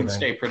Rent bands can anything.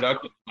 stay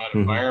productive in that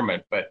Mhm.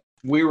 environment. But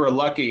we were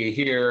lucky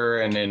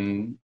here and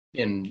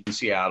in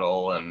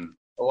Seattle and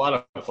a lot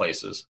of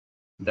places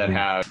that Mhm.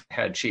 have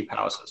had cheap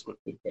houses with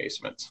big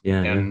basements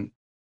Yeah, and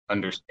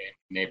understanding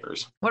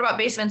neighbors. What about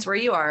basements where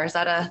you are? Is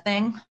that a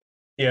thing?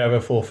 Yeah, I have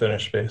a full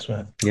finished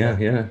basement. Yeah.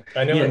 Yeah.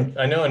 I know. Yeah.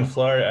 I know in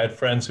Florida, I had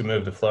friends who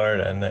moved to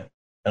Florida, and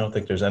I don't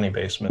think there's any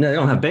basement. No, they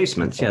don't have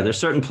basements. Yeah. There's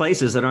certain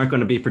places that aren't going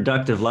to be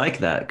productive like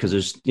that because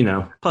there's,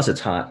 plus it's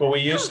hot. Well, we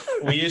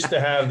used to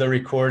have the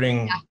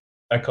recording.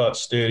 I call it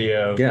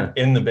studio. Yeah.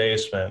 In the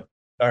basement.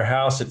 Our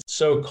house, it's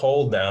so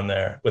cold down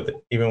there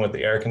even with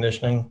the air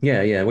conditioning.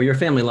 Yeah. Yeah. Well, your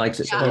family likes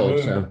it Yeah. cold.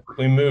 So.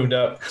 We moved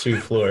up 2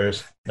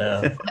 floors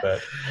now,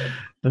 but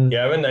yeah,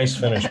 I have a nice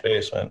finished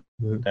basement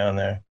down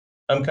there.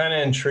 I'm kind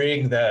of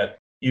intrigued that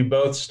you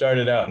both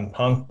started out in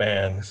punk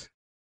bands,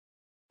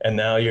 and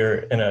now you're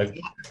in a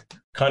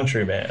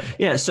country band.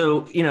 Yeah,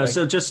 so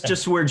so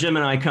just where Jim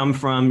and I come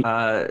from,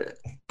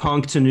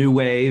 punk to new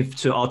wave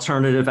to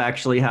alternative,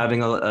 actually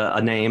having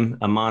a name,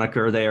 a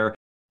moniker there.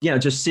 Yeah,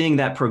 just seeing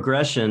that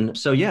progression.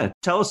 So yeah,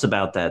 tell us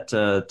about that.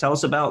 Tell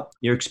us about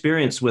your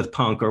experience with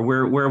punk, or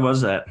where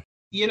was that?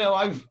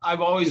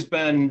 I've always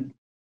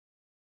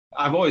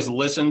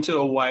listened to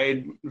a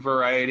wide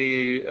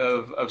variety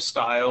of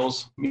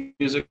styles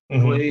musically.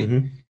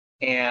 Mm-hmm.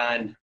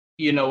 And,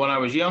 when I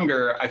was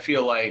younger, I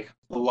feel like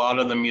a lot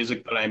of the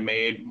music that I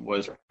made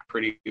was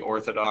pretty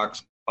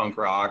orthodox punk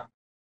rock,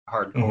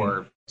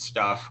 hardcore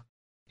stuff.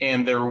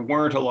 And there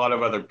weren't a lot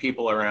of other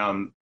people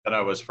around that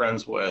I was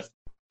friends with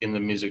in the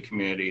music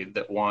community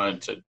that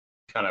wanted to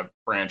kind of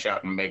branch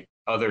out and make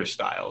other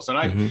styles. And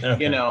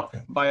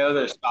by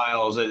other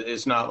styles,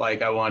 it's not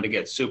like I wanted to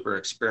get super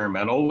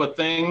experimental with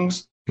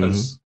things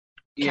because,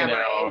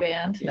 Cabaret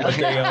band. But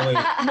they only,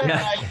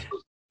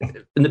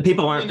 And the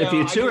people aren't, if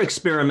you're too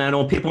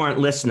experimental, people aren't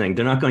listening.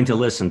 They're not going to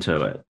listen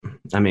to it.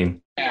 I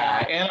mean,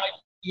 yeah.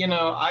 And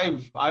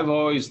I've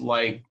always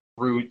liked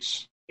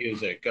roots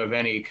music of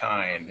any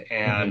kind,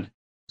 and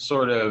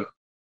sort of,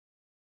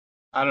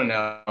 I don't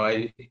know,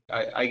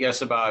 I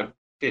guess about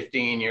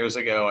 15 years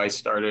ago, I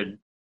started,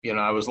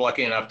 I was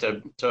lucky enough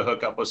to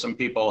hook up with some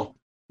people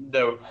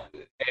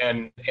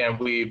and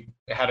we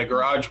had a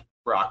garage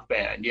rock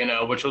band,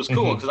 which was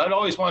cool because I'd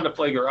always wanted to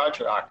play garage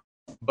rock,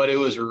 but it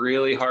was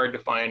really hard to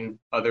find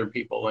other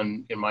people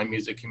in my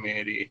music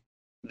community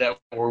that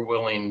were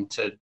willing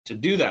to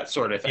do that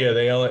sort of thing. Yeah,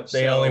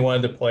 they only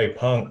wanted to play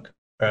punk,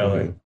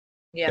 probably.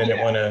 Yeah. They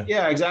didn't want to.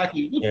 Yeah,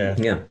 exactly. yeah.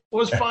 It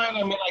was fine.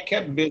 I mean, I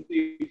kept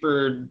busy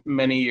for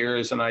many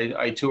years, and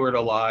I toured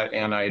a lot,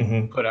 and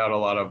I put out a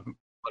lot of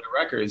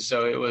records.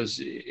 So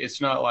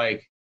it's not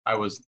like I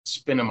was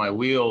spinning my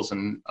wheels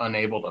and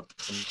unable to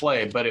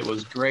play, but it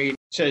was great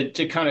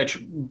to kind of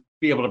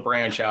be able to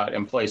branch out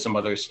and play some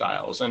other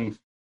styles, and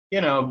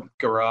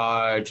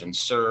garage and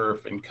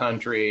surf and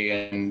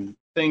country and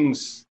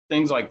things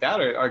like that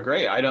are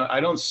great. I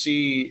don't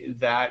see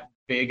that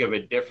big of a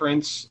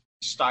difference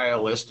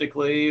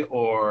stylistically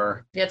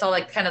or it's all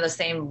like kind of the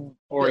same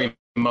or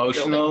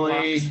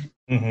emotionally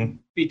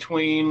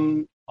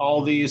between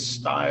all these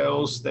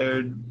styles.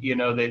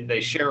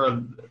 They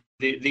share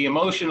the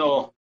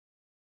emotional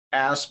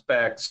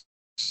aspects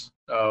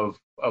of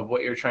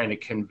what you're trying to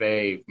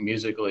convey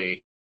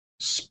musically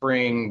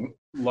spring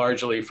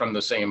largely from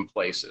the same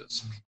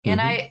places.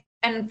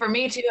 And for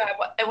me too,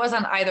 it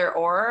wasn't either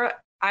or.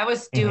 I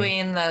was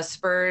doing the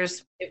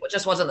Spurs. It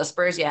just wasn't the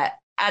Spurs yet.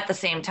 At the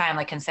same time,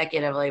 like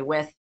consecutively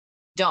with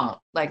Don't,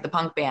 like the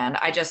punk band.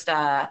 I just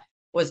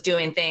was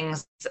doing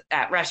things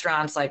at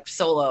restaurants, like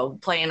solo,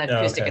 playing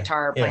acoustic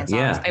guitar, playing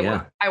songs. I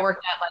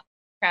worked at like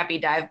crappy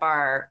dive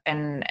bar,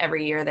 and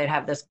every year they'd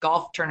have this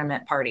golf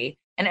tournament party.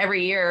 And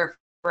every year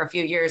for a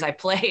few years, I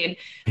played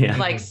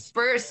like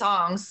Spurs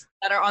songs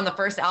that are on the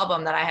first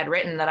album that I had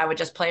written that I would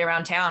just play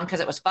around town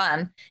because it was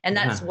fun. And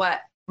that's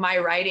what my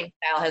writing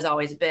style has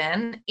always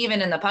been.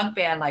 Even in the punk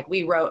band, like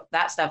we wrote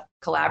that stuff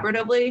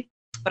collaboratively,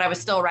 but I was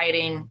still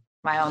writing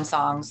my own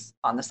songs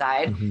on the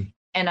side.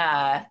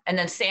 And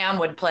then Sam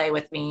would play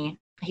with me.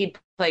 He'd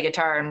play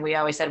guitar, and we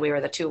always said we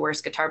were the two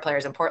worst guitar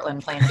players in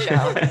Portland playing a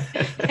show.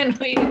 And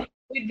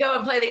we'd go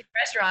and play these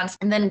restaurants.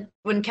 And then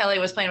when Kelly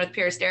was playing with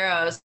Pierce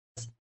Darrows,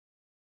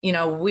 we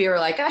were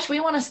like, gosh, we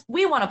want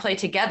to play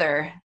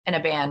together in a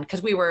band,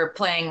 because we were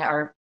playing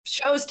our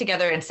shows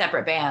together in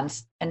separate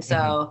bands. And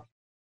so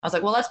I was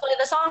like, well, let's play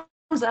the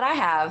songs that I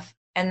have.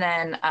 And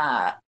then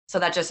so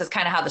that just is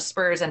kind of how the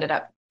Spurs ended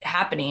up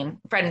happening.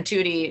 Fred and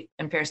Tootie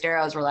and Pierce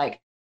Darrows were like,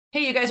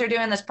 hey, you guys are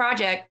doing this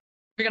project,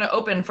 you're going to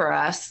open for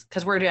us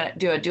because we're going to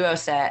do a duo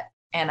set.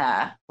 And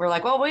we're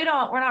like, well, we're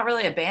not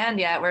really a band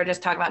yet. We're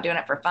just talking about doing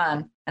it for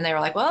fun. And they were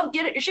like, well,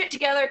 get your shit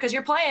together because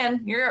you're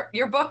playing,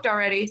 you're booked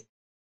already.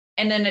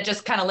 And then it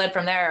just kind of led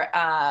from there.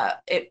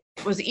 It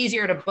was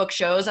easier to book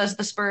shows as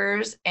the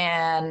Spurs,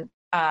 and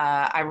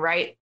I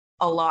write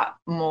a lot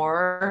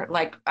more.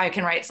 Like I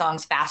can write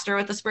songs faster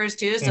with the Spurs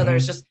too. So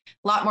there's just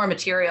a lot more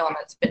material, and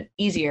it's been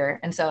easier.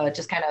 And so it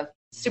just kind of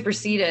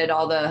superseded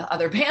all the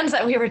other bands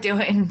that we were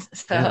doing.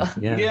 So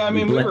yeah, I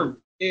mean,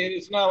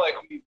 it's not like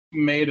we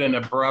made an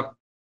abrupt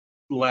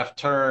left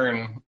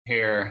turn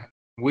here.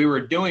 We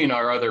were doing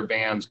our other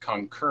bands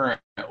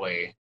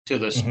concurrently to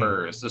the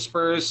Spurs. The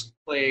Spurs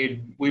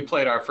we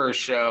played our first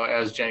show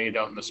as Jenny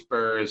Don't and the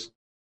Spurs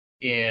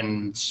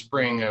in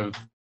spring of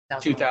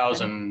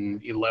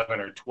 2011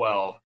 or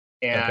 12.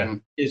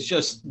 And it's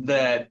just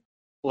that,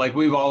 like,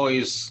 we've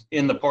always,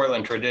 in the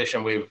Portland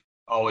tradition, we've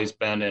always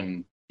been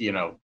in,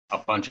 a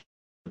bunch of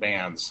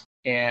bands.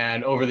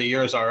 And over the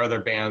years, our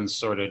other bands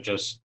sort of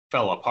just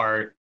fell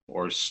apart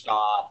or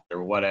stopped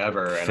or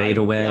whatever. And Fade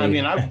away. I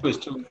mean, I was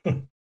too.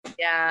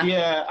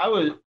 Yeah,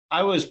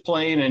 I was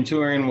playing and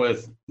touring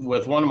with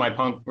one of my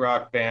punk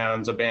rock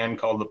bands, a band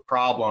called The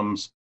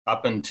Problems,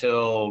 up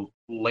until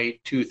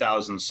late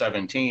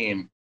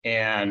 2017.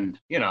 And,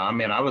 I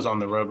mean, I was on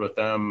the road with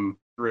them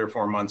 3 or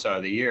 4 months out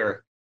of the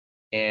year.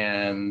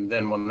 And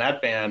then when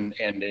that band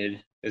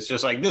ended, it's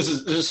just like this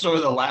is sort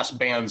of the last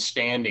band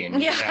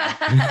standing. Yeah.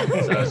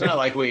 So it's not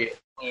like we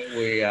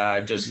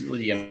just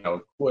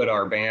quit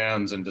our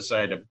bands and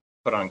decided to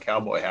put on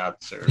cowboy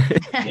hats or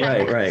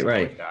Right.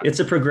 like that. It's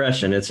a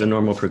progression. It's a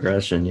normal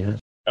progression. Yeah.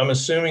 I'm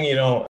assuming you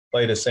don't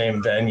play the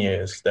same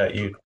venues that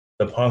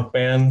the punk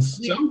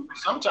bands.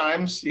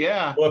 Sometimes,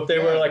 yeah. Well, if they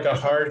were like a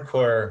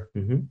hardcore,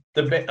 Mhm.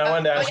 I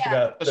wanted to ask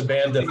about the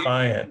band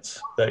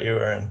Defiance that you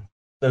were in.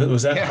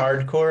 Was that Yeah.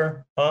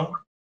 hardcore punk?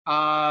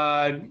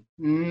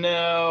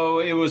 No,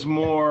 it was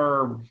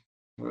more,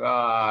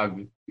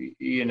 within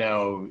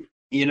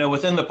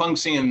the punk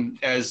scene,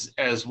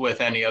 as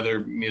with any other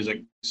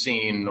music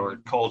scene or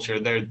culture,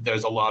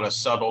 there's a lot of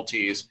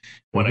subtleties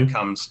when it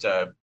comes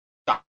to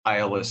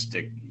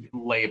stylistic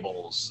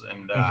labels.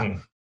 And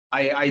Mhm.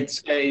 I'd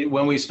say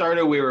when we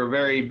started, we were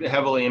very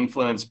heavily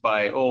influenced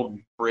by old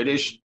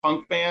British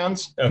punk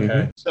bands.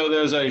 Okay. So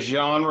there's a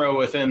genre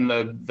within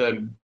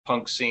the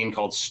punk scene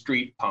called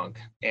street punk,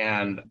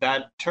 and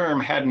that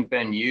term hadn't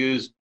been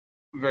used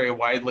very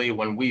widely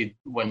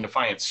when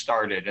Defiance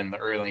started in the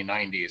early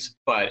 90s,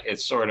 but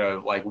it's sort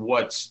of like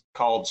what's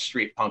called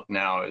street punk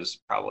now is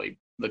probably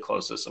the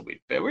closest that we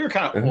fit. We were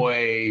kind of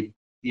oi,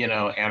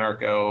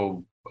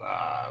 anarcho,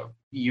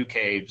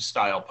 UK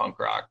style punk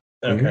rock.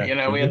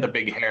 Okay. We had the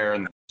big hair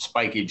and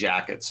spiky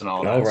jackets and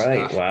all that All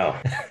right. stuff.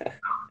 Wow.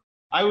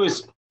 I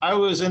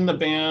was in the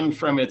band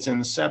from its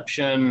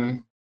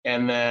inception,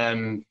 and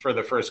then for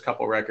the first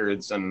couple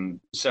records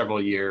and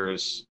several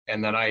years,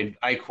 and then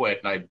I quit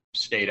and I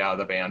stayed out of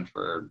the band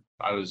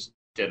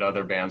did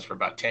other bands for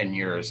about 10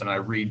 years, and I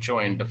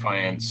rejoined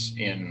Defiance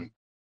in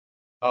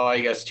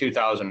I guess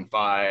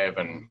 2005,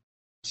 and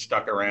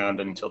stuck around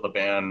until the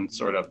band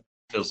sort of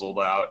fizzled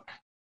out.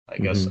 I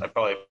guess I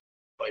probably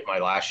played my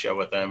last show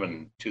with them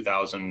in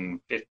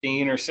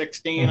 2015 or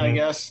 16, I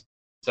guess.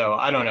 So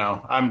I don't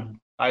know.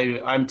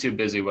 I'm too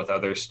busy with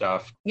other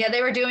stuff. Yeah,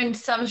 they were doing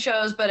some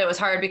shows, but it was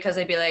hard because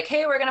they'd be like,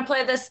 hey, we're going to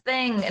play this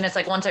thing. And it's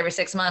like once every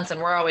 6 months,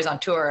 and we're always on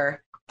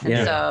tour.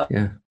 And so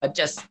it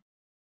just.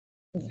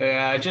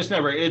 Yeah, it just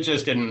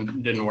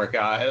didn't work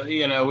out.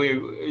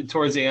 We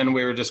towards the end,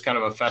 we were just kind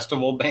of a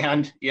festival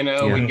band.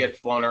 We get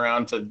flown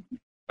around to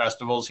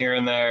festivals here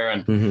and there.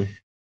 And a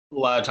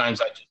lot of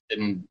times I just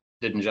didn't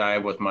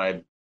jive with my,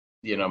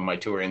 my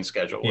touring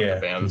schedule with the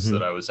bands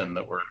that I was in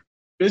that were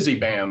busy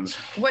bands.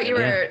 What you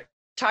were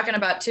talking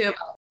about too,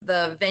 about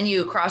the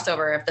venue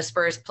crossover, if the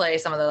Spurs play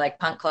some of the like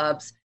punk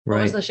clubs.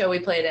 What was the show we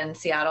played in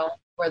Seattle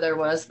where there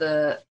was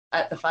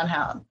at the Fun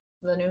House,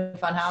 the new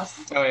Fun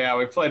House? Oh yeah,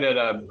 we played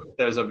at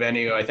there's a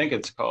venue, I think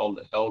it's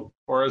called El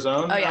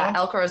Corazon. Oh yeah,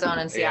 El Corazon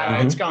in Seattle.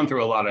 Yeah, it's gone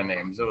through a lot of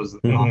names. It was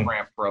off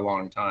ramp for a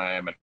long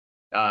time.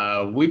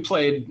 And we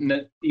played,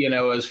 it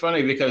was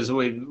funny because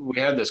we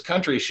had this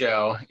country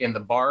show in the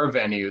bar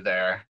venue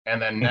there,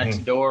 and then next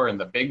door in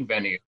the big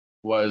venue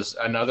was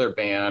another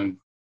band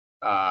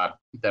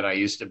that I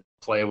used to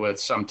play with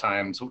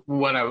sometimes.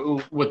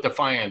 With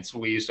Defiance,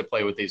 we used to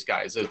play with these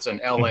guys. It's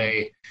an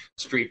LA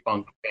street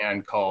punk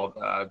band called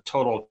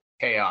Total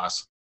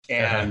Chaos.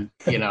 And,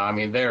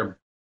 they're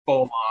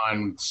full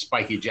on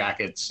spiky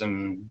jackets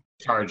and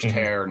charged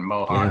hair and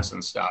mohawks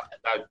and stuff.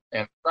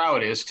 And the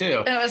crowd is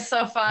too. It was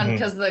so fun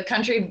because the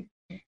country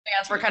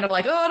bands were kind of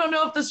like, I don't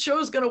know if this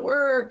show's going to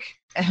work.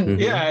 And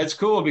yeah, it's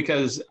cool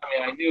because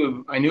I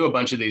knew a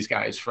bunch of these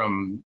guys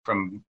from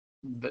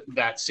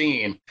that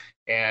scene,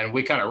 and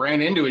we kind of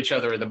ran into each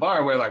other at the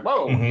bar. We're like,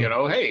 whoa,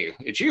 hey,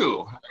 it's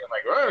you. I'm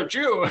like, oh, it's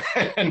you.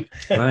 And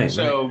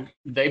so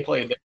they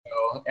played the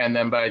show, and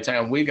then by the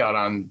time we got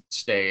on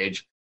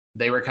stage,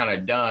 they were kind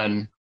of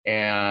done,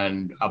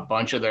 and a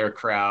bunch of their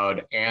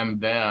crowd and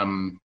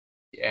them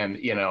and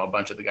a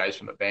bunch of the guys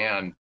from the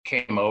band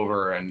came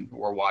over and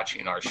were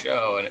watching our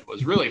show, and it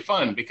was really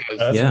fun because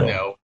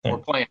we're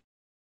playing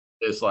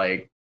this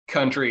like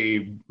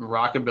country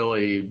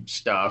rockabilly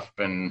stuff,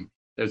 and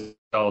there's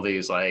all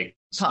these like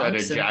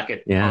studded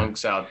jacket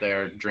punks out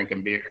there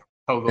drinking beer.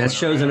 That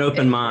shows an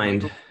open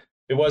mind.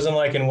 It wasn't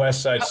like in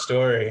West Side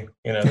Story,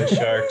 the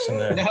Sharks and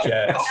the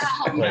Jets.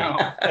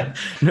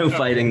 No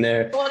fighting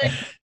there. Well,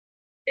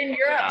 in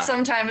Europe,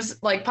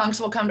 sometimes like punks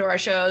will come to our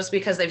shows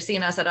because they've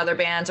seen us at other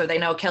bands, or they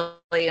know Kelly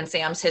and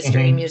Sam's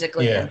history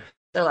musically. Yeah. And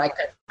they're like,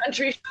 a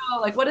country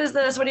show, like, what is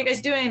this? What are you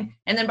guys doing?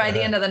 And then by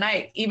the end of the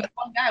night, even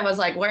one guy was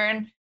like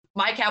wearing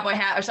my cowboy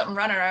hat or something,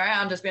 running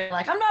around just being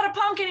like, I'm not a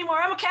punk anymore,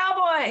 I'm a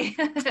cowboy.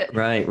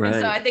 Right. And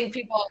so I think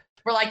people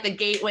were like the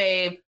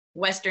gateway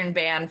Western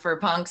band for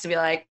punks to be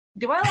like,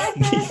 do I like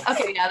this?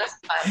 Okay, yeah, this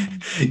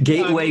is fun.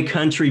 Gateway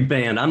country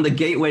band. I'm the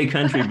gateway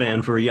country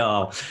band for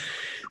y'all.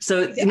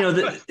 So,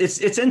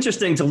 it's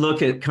interesting to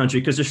look at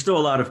country because there's still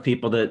a lot of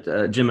people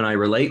that Jim and I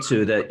relate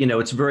to that,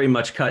 it's very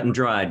much cut and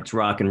dried. It's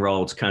rock and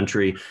roll, it's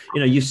country.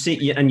 You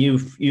see, and you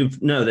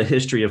know the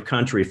history of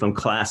country from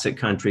classic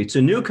country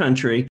to new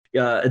country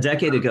a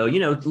decade ago,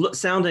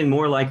 sounding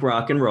more like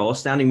rock and roll,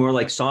 sounding more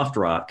like soft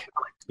rock,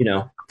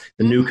 the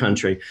new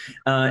country.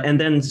 And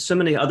then so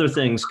many other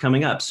things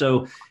coming up.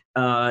 So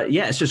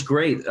yeah, it's just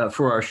great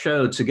for our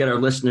show to get our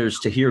listeners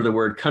to hear the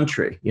word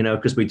country,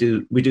 because we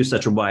do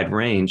such a wide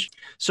range.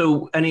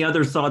 So any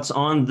other thoughts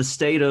on the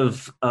state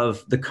of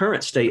the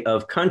current state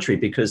of country?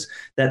 Because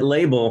that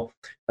label,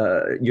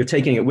 you're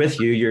taking it with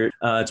you,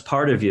 it's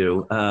part of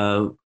you.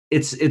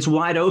 It's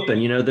wide open,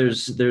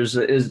 there's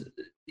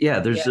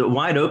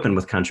wide open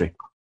with country.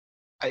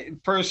 I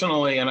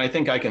personally, and I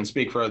think I can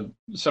speak for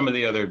some of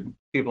the other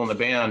people in the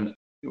band,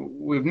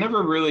 we've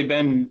never really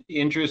been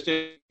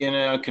interested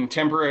in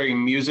contemporary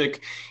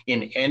music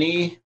in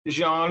any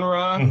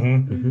genre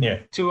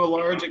to a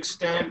large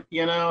extent,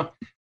 with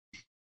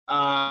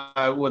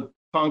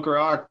punk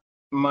rock,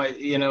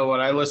 what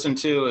I listen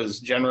to is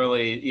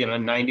generally,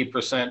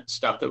 90%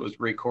 stuff that was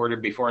recorded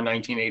before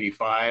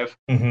 1985.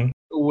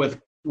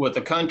 With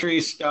the country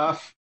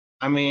stuff,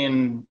 I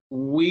mean,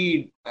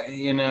 we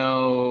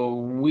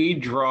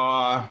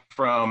draw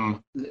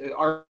from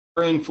our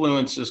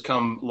influences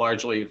come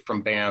largely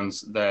from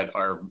bands that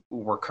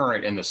were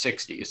current in the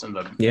 60s and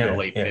the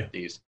late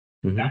 50s.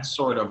 That's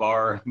sort of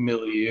our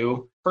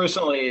milieu.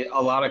 Personally,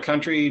 a lot of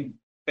country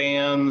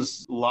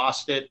bands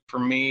lost it for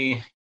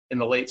me in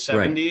the late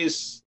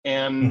 70s.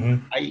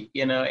 And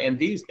and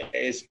these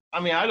days,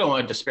 I mean, I don't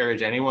want to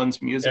disparage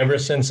anyone's music. Ever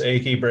since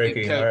Achy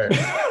Breaky Heart,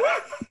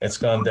 it's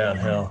gone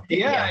downhill.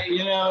 I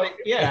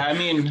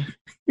mean,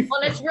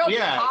 well, it's real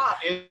pop.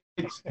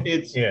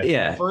 It's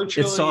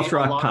virtually it's soft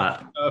rock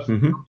pop.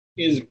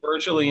 Is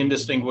virtually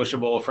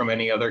indistinguishable from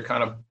any other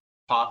kind of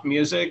pop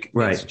music.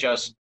 Right. It's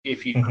just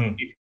if you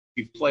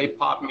play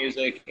pop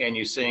music and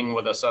you sing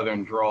with a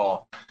southern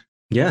drawl,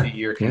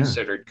 you're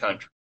considered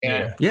country.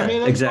 And I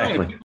mean, exactly.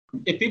 Fine.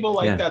 If people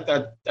like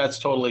that's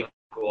totally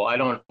cool.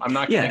 I'm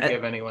not going to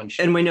give anyone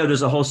shit. And we know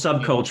there's a whole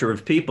subculture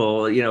of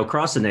people,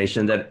 across the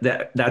nation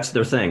that's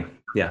their thing.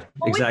 Yeah,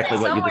 well, exactly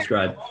what you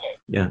described.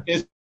 Yeah.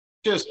 It's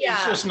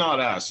just not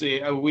us.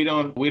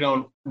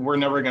 We're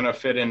never going to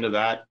fit into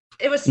that.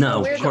 It was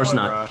so weird. Of course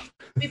not.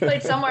 We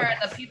played somewhere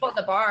and the people at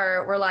the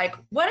bar were like,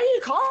 what do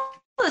you call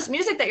this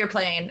music that you're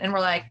playing? And we're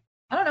like,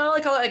 I don't know,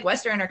 call it like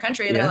Western or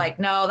country. And they're like,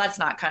 no, that's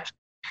not country.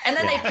 And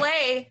then they're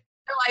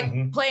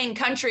like playing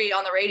country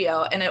on the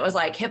radio and it was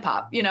like hip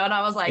hop, and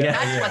I was like,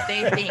 that's what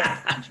they think is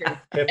country.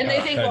 And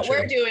they think what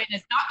we're doing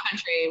is not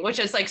country, which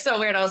is like so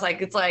weird. I was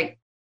like, it's like,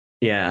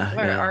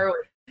 where are we?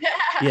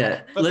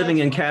 Living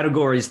in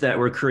categories that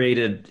were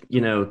created,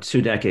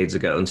 2 decades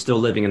ago and still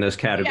living in those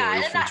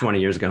categories from 20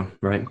 years ago,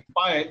 right?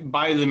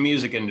 By the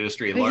music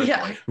industry largely.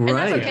 Yeah. And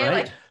that's okay.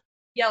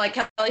 Like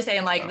Kelly's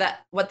saying, like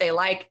that what they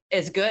like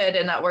is good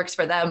and that works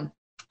for them.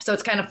 So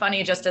it's kind of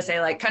funny just to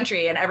say like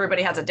country and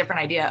everybody has a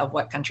different idea of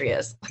what country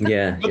is.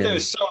 But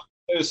there's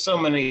so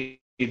many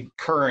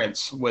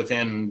currents with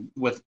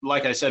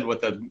like I said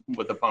with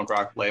the punk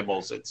rock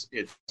labels. It's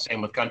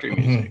same with country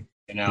music.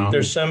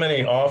 There's so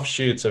many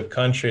offshoots of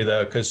country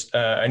though, because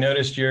I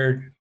noticed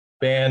your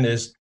band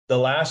the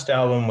last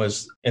album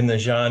was in the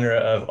genre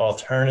of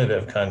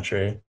alternative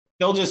country.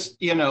 They'll just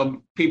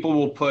people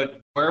will put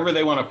wherever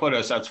they want to put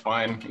us. That's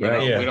fine. We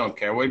don't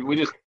care.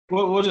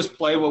 We'll just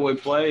play what we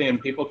play,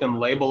 and people can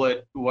label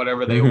it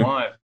whatever they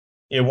want.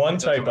 Yeah, one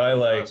type I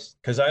like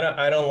because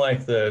I don't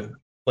like the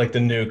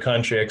new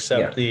country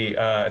except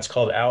it's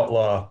called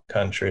outlaw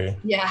country.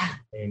 Yeah.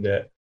 Named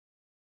it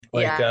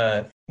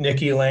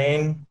Nikki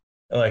Lane,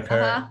 like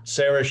her,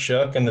 Sarah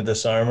Shook and the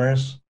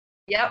Disarmers.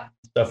 Yep.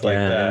 Stuff like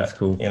that. That's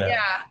cool.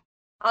 Yeah.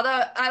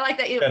 Although I like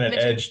that you got an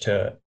edge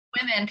to it.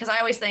 Women, because I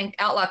always think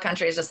outlaw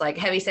country is just like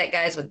heavyset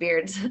guys with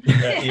beards.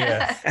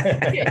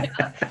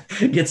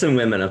 Get some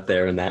women up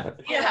there in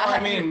that. Yeah, I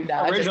mean,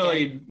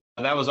 originally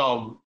that was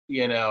all I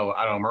don't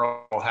know,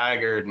 Merle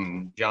Haggard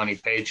and Johnny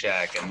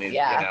Paycheck and these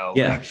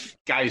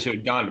guys who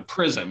had gone to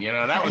prison.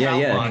 That was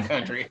outlaw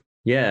country.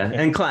 Yeah,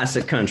 and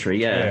classic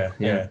country. Yeah.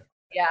 I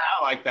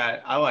like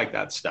that. I like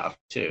that stuff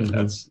too.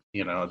 That's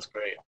it's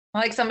great. I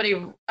like somebody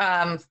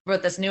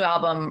wrote this new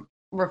album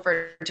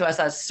referred to us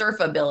as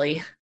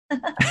Surfabilly.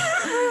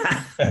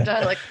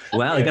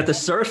 Wow, you got the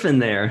surf in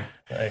there.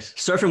 Nice.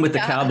 Surfing with the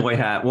cowboy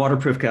hat,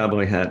 waterproof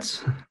cowboy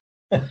hats.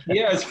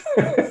 Yeah, it's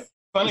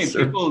funny.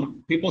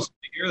 People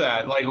hear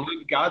that. Like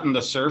we've gotten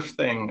the surf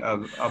thing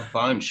a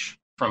bunch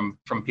from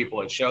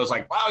people at shows.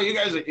 Like, wow, you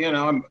guys,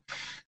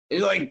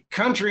 it's like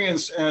country, and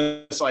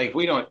it's like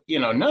we don't,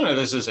 none of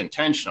this is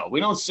intentional.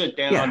 We don't sit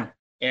down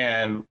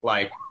and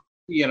like,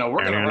 we're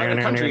gonna write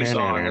a country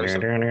song or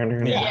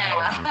something.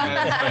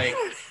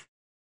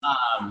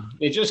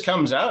 It just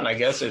comes out, and I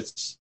guess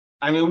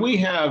we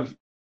have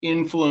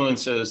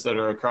influences that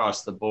are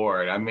across the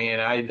board. I mean,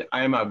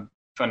 I'm a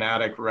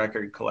fanatic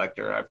record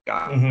collector. I've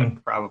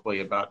got probably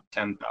about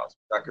 10,000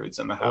 records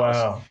in the house.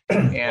 Wow.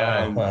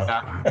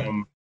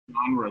 And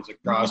genres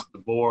across the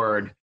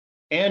board.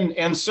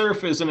 And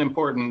surf is an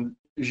important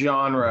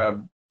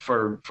genre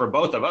for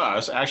both of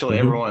us, actually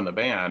everyone in the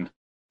band.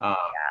 I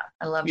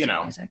love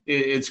surf music.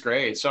 It's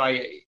great. So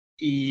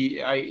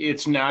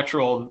it's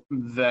natural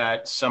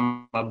that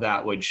some of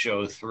that would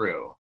show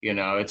through.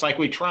 It's like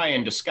we try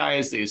and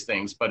disguise these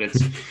things, but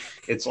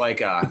it's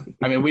like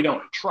we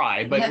don't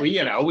try, but we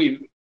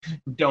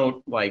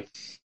don't like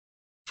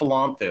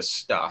flaunt this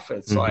stuff.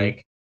 It's Mhm.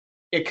 like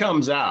it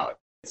comes out.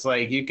 It's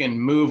like you can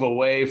move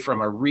away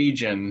from a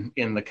region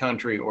in the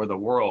country or the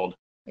world,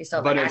 We still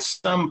have but an at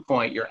accent. some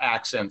point your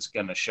accent's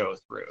going to show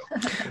through.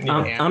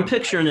 Yeah. I'm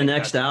picturing the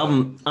next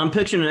album. I'm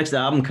picturing the next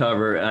album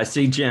cover. I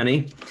see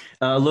Jenny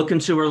looking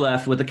to her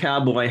left with a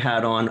cowboy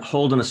hat on,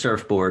 holding a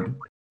surfboard.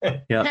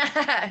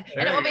 Yeah.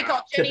 And it will be you go.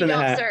 called Jenny Tip in the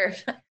Don't hat.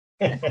 Surf.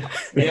 Yeah.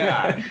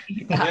 Yeah.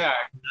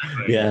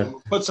 Exactly. Yeah.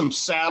 Put some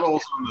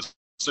saddles on the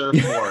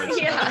surfboards.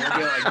 Yeah. It'll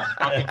be like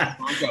bucket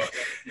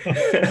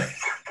bronco.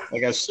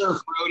 Like a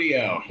surf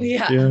rodeo.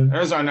 Yeah.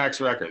 There's our next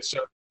record.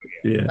 Surf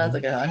Yeah. That's a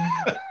good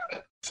one.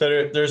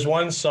 So there's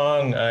one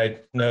song I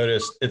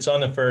noticed. It's on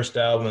the first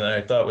album that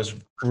I thought was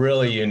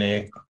really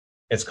unique.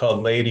 It's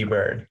called Lady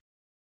Bird.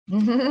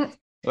 Mm-hmm.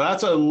 Well,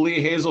 that's a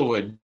Lee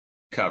Hazelwood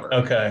cover.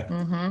 Okay.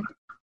 Mm-hmm.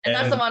 And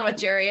that's the one with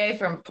Jerry A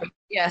from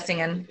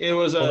singing. It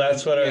was Well,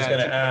 that's what I was yeah, going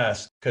it's to a-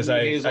 ask because Lee I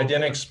Hazelwood.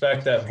 didn't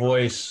expect that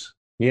voice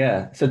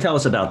Yeah. So tell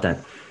us about that.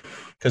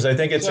 because I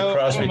think it's So, a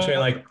cross I don't between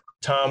know. like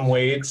Tom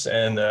Waits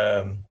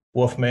and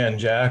Wolfman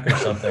Jack or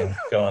something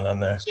going on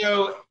there.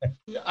 So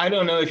I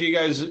don't know if you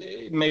guys,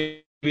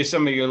 maybe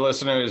some of your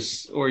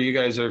listeners or you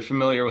guys are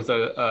familiar with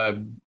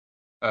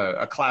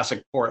a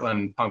classic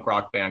Portland punk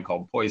rock band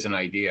called Poison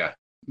Idea.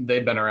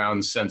 They've been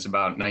around since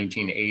about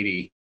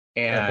 1980,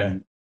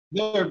 and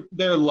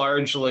they're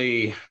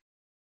largely,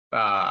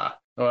 well,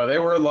 they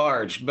were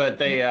large, but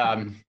they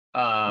yeah,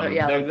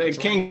 they're the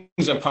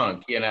kings of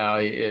punk. You know,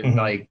 Mhm.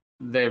 like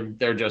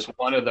they're just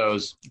one of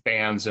those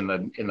bands in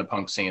the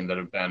punk scene that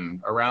have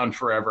been around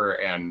forever,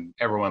 and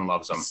everyone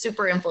loves them.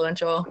 Super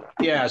influential.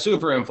 Yeah,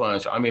 super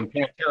influential. I mean,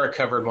 Pantera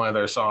covered one of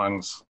their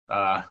songs,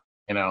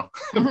 you know,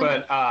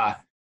 but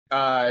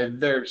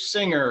their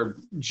singer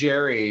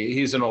Jerry,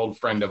 he's an old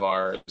friend of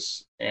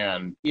ours,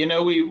 and you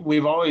know,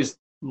 we've always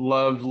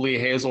loved Lee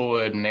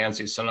Hazelwood and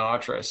Nancy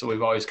Sinatra, so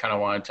we've always kind of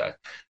wanted to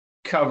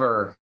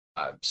cover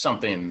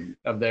something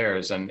of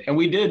theirs, and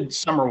we did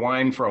Summer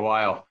Wine for a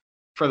while.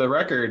 For the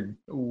record,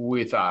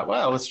 we thought,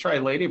 well, let's try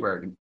Lady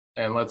Bird,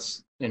 and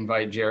let's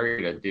invite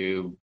Jerry to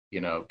do,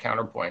 you know,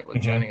 counterpoint with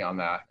Mhm. Jenny on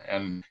that,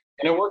 and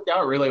it worked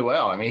out really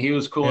well. I mean, he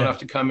was cool Yeah. enough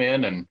to come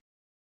in and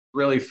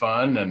really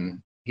fun,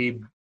 and he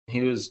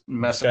was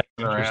messing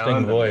Got an around interesting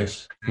and,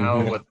 voice. you know,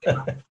 with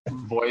the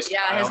voice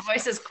Yeah, his style.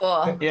 voice is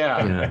cool.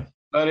 Yeah, Yeah.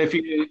 but if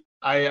you,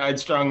 I'd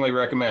strongly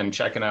recommend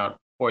checking out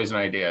Poison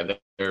Idea.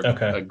 They're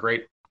Okay. a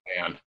great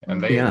band,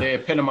 and they Yeah. they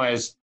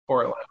epitomize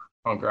Portland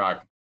punk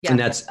rock. Yeah. And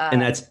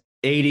that's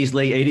 80s,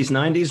 late 80s,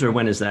 90s, or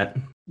when is that?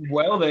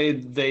 Well,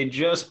 they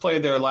just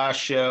played their last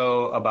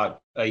show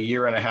about a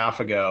year and a half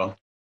ago,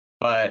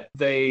 but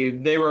they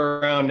were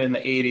around in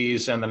the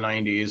 80s and the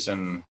 90s,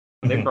 and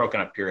they've Mhm.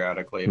 broken up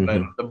periodically. Mhm.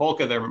 But the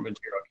bulk of their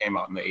material came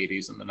out in the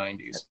 80s and the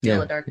 90s. Feel Yeah,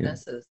 the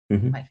Darkness is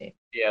Mhm. my favorite.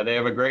 Yeah, they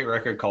have a great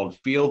record called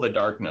 "Feel the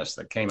Darkness"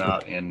 that came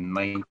out in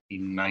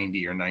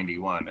 1990 or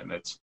 91, and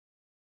it's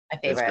My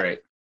favorite. great.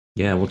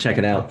 Yeah, we'll check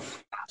it out.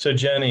 So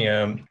Jenny,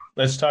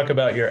 let's talk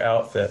about your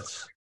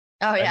outfits.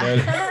 Oh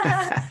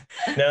yeah.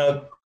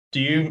 Now, do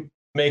you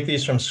make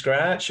these from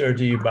scratch or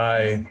do you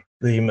buy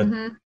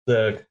Mhm.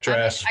 the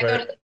dress? I go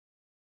to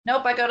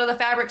nope, I go to the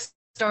fabric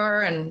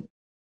store and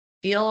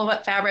feel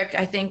what fabric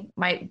I think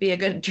might be a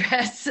good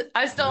dress.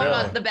 I still am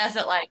Really? not the best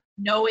at like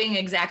knowing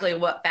exactly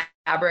what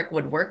fabric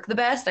would work the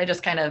best. I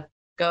just kind of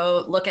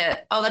go look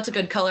at, oh, that's a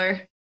good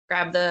color,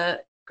 grab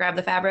the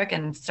fabric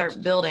and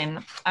start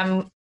building.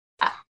 I'm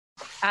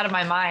out of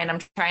my mind. I'm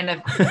trying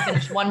to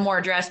finish one more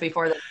dress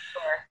before the store.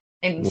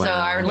 And so Wow.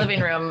 our living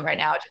room right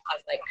now just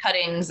has like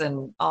cuttings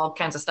and all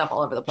kinds of stuff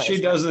all over the place. She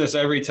does this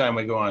every time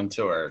we go on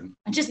tour.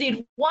 I just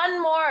need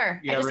one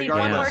more. Yeah, I just need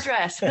one more regardless.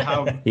 dress.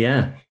 How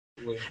Yeah.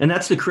 And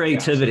that's the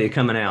creativity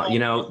coming out, you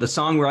know, the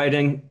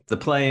songwriting, the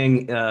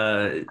playing,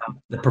 the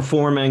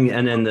performing,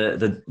 and then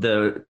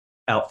the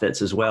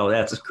outfits as well.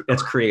 That's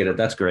creative.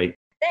 That's great.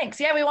 Thanks.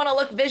 Yeah, we want to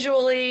look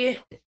visually,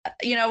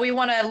 we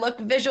want to look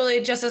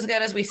visually just as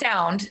good as we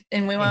sound,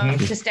 and we want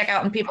Mhm. to stick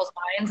out in people's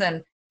minds.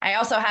 And I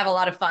also have a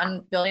lot of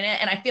fun building it.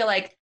 And I feel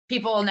like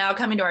people now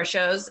coming to our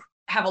shows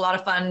have a lot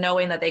of fun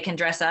knowing that they can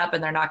dress up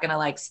and they're not going to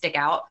like stick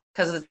out,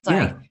 because it's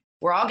like, Yeah.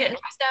 we're all getting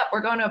dressed up. We're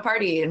going to a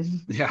party,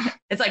 and yeah.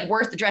 it's like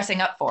worth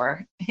dressing up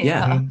for. you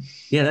Yeah. know? Mhm.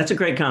 Yeah, that's a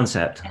great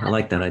concept. I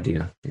like that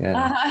idea.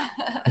 Yeah.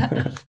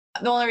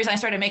 The only reason I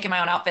started making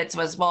my own outfits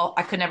was, well,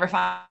 I could never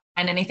find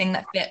anything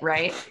that fit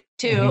right.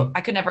 Two, Mhm.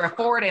 I could never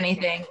afford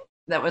anything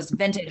that was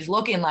vintage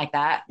looking like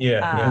that.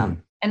 Yeah.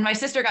 And my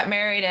sister got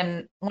married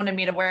and wanted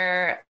me to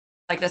wear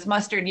like this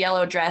mustard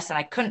yellow dress, and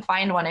I couldn't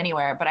find one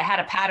anywhere, but I had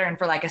a pattern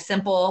for like a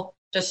simple,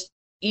 just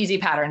easy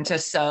pattern to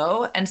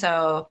sew. And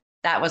so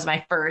that was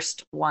my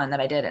first one that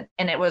I did.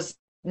 And it was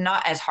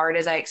not as hard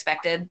as I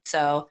expected.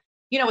 So,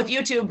 with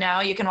YouTube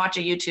now, you can watch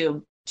a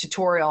YouTube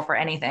tutorial for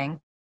anything.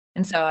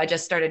 And so I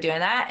just started doing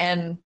that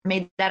and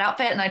made that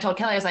outfit. And I told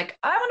Kelly, I was like,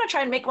 I want to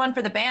try and make one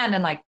for the band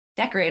and like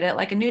decorate it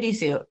like a nudie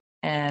suit.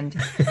 And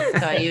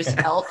so I used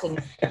felt and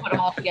put them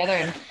all together.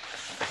 And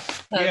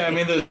Yeah, I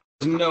mean, there's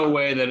no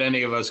way that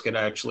any of us could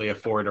actually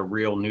afford a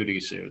real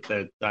nudie suit.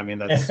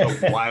 That's so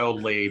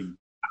wildly out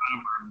of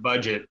our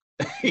budget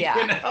Yeah.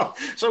 You know,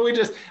 so we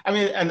just, I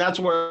mean, and that's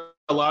where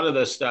a lot of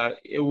this stuff,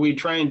 we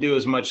try and do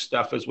as much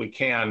stuff as we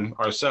can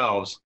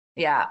ourselves.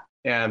 Yeah.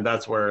 And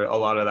that's where a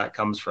lot of that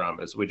comes from,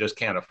 is we just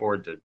can't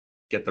afford to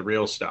get the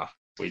real stuff.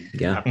 We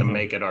Yeah. have to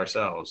make it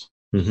ourselves.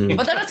 Mhm.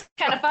 But then it's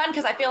kind of fun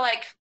because I feel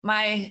like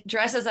my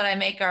dresses that I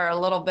make are a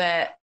little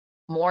bit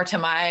more to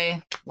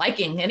my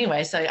liking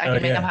anyway. So I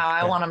can make them how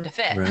I want them to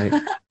fit. Right.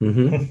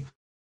 Mhm.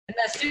 And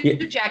the suit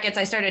Yeah. jackets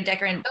I started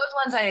decorating.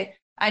 Those ones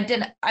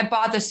I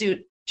bought the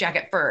suit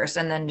jacket first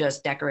and then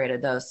just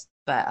decorated those.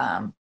 But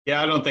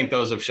Yeah, I don't think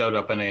those have showed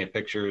up in any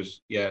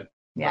pictures yet.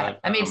 yeah, But,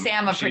 I made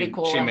Sam a pretty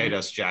cool She one. made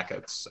us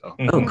jackets, so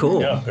Oh,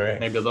 cool. Oh, great.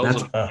 maybe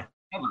those. That's-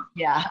 Will,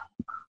 Yeah.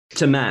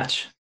 To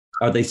match.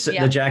 Are they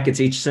Yeah. the jackets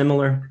each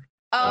similar?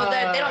 Oh,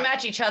 they don't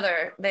match each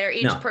other. They're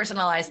each No.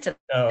 personalized to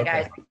Oh, the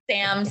okay. guys.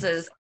 Sam's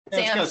is it's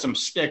got Sam's. some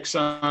sticks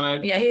on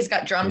it. Yeah, he's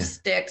got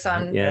drumsticks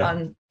on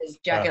Yeah. his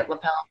jacket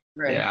lapel.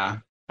 Right. Yeah.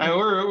 I mean,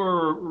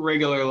 we're a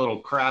regular little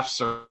craft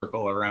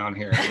circle around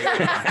here.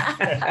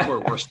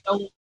 We're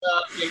selling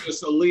stuff. It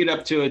was a lead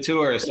up to a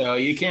tour, so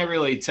you can't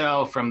really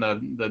tell from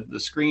the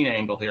screen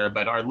angle here.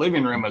 But our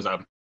living room is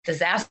a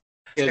Disaster.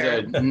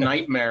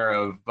 nightmare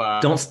of.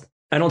 I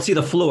don't see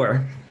the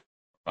floor.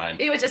 Fine.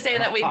 He was just saying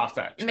that we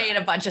Perfect. made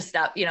a bunch of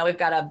stuff. You know, we've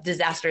got a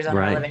disasters on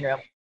Right. our living room.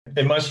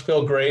 It must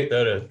feel great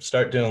though to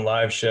start doing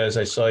live shows.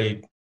 I saw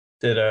you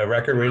did a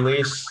record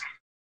release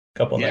a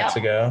couple Yeah. nights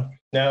ago.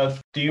 Now,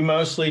 do you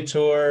mostly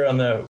tour on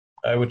the,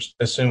 I would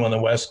assume on the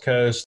West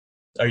Coast?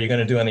 Are you going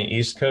to do any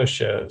East Coast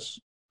shows?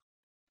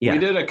 Yeah. We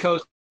did a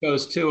coast to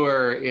coast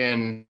tour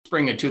in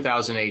spring of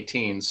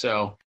 2018.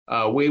 So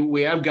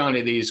we have gone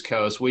to the East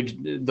Coast.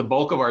 The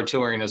bulk of our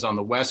touring is on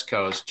the West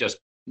Coast, just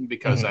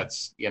because Mhm.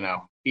 that's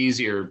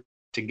easier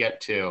to get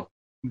to.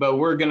 But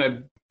we're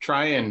gonna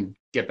try and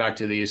get back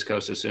to the East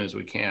Coast as soon as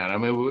we can. I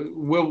mean,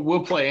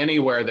 we'll play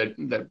anywhere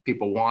that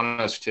people want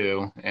us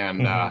to,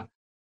 and Mhm.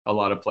 a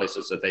lot of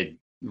places that they'd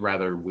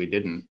rather we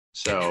didn't.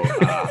 So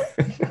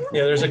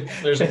Yeah,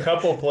 there's a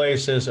couple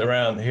places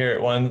around here.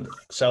 One,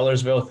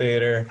 Sellersville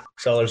Theater,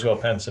 Sellersville,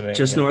 Pennsylvania,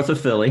 Just north of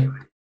Philly.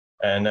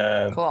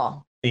 and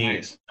Cool.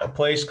 nice. a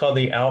place called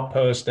the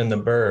Outpost in the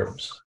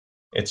Burbs.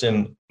 It's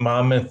in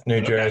Monmouth, New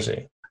Okay.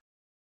 Jersey,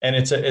 and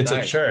it's a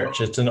Nice.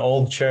 church. It's an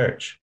old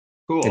church.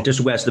 Cool.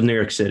 Just west of New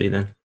York City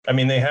then. I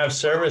mean, they have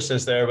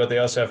services there, but they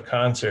also have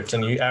concerts,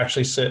 and you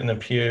actually sit in the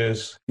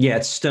pews. Yeah,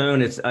 it's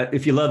stone. It's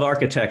if you love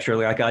architecture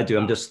like I do,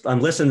 I'm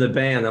listening to the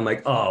band. I'm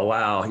like, oh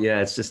wow, yeah,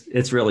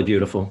 it's really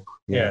beautiful.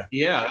 Yeah.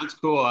 Yeah, that's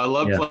cool. I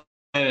love Yeah.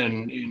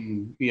 playing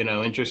in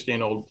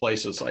interesting old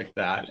places like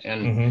that.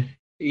 And Mhm.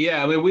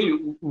 yeah, I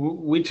mean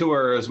we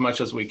tour as much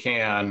as we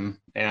can,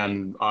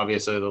 and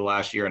obviously the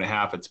last year and a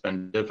half it's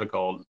been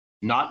difficult.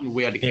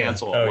 We had to Yeah.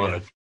 cancel Oh,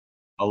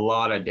 a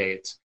lot of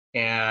dates.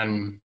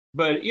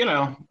 But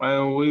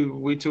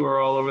we tour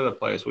all over the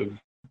place. We've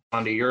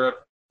gone to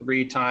Europe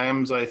 3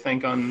 times, I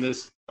think, on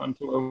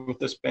tour with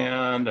this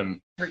band, and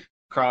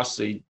across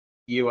the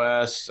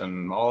U.S.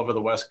 and all over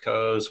the West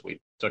Coast. We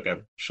took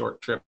a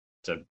short trip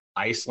to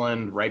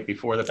Iceland right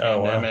before the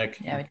Oh, wow. pandemic.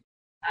 Yeah.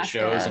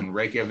 Shows in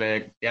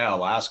Reykjavik,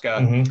 Alaska.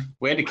 Mhm.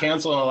 We had to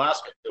cancel an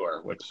Alaska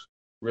tour, which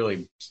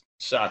really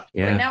sucked.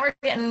 Yeah. Now we're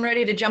getting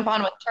ready to jump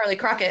on with Charlie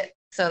Crockett.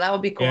 So that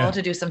would be cool Yeah.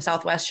 to do some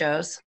Southwest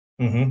shows.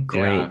 Mhm.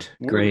 Great,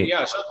 Yeah. great.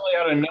 Yeah, suddenly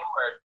out of nowhere.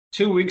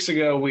 2 weeks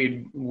ago,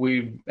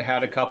 we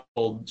had a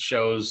couple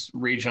shows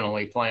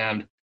regionally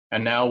planned,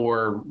 and now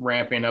we're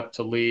ramping up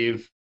to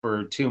leave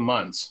for 2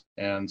 months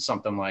and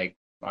something like,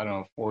 I don't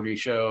know, 40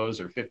 shows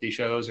or 50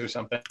 shows or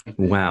something.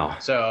 Wow.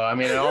 So, I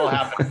mean, it all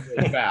happened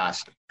really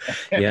fast.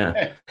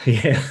 Yeah.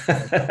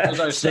 Those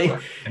are Yeah.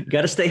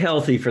 Got to stay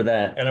healthy for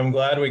that. And I'm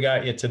glad we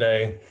got you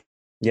today,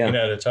 Yeah.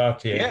 to talk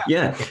to you, Yeah.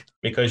 Yeah.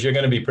 because you're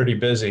going to be pretty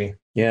busy,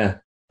 Yeah.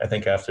 I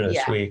think, after this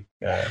Yeah. week.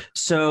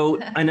 So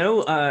I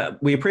know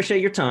we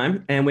appreciate your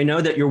time, and we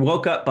know that you're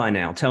woke up by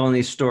now telling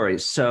these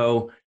stories.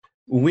 So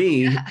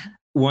we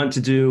want to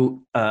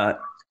do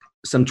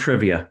some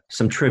trivia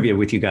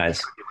with you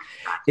guys.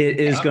 It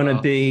is going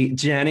to be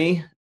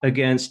Jenny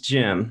against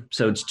Jim.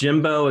 So it's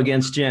Jimbo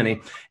against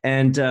Jenny.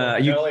 And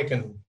you, Kelly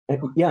can.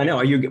 yeah, I know.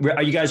 Are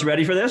you guys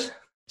ready for this?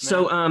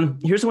 So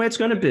here's the way it's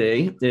going to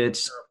be.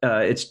 It's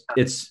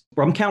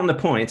I'm counting the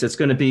points. It's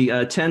going to be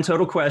 10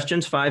 total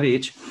questions, 5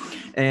 each.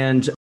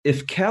 And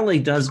if Kelly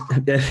does,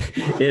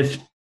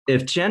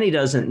 if Jenny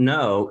doesn't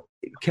know,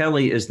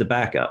 Kelly is the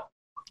backup.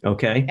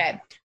 Okay. Okay.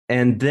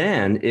 And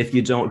then if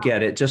you don't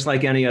get it, just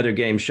like any other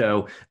game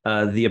show,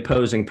 the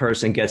opposing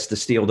person gets to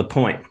steal the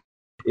point.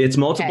 It's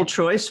multiple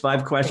choice,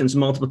 5 questions,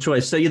 multiple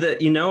choice. So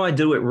I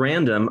do it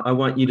random. I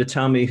want you to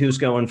tell me who's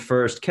going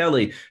first.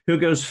 Kelly, who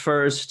goes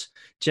first,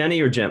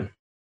 Jenny or Jim?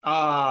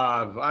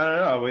 I don't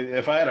know.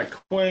 If I had a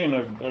coin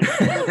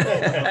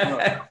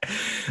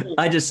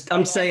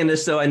I'm saying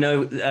this so I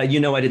know, I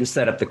didn't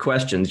set up the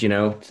questions, to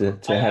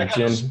I have got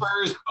Jim. the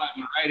Spurs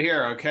button right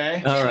here,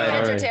 okay? All right,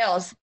 Heads all or right.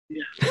 tails?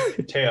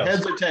 Tails.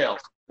 Heads or tails?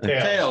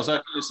 Tails. Tails.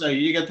 Okay, so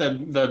you get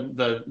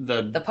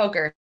the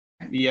poker.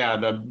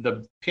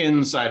 the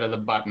pin side of the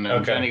button, and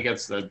Okay. Jenny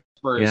gets the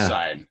Spurs Yeah.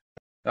 side.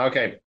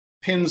 Okay.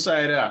 pin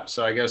side up.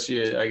 So I guess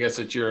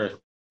it's your.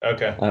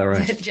 Okay. All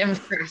right. Jim's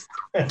first.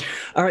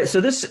 All right.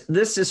 So this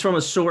is from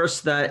a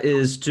source that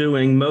is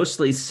doing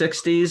mostly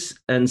 60s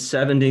and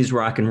 70s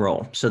rock and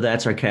roll. So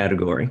that's our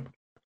category.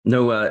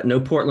 No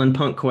Portland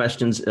punk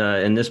questions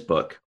in this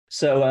book.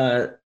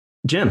 So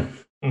Jim,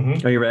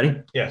 Mm-hmm. are you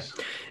ready? Yes.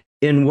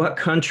 In what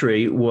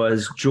country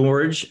was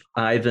George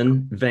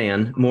Ivan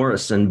Van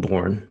Morrison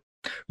born?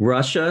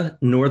 Russia,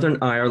 Northern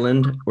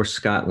Ireland, or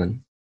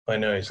Scotland? I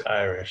know he's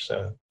Irish,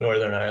 so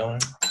Northern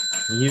Ireland.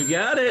 You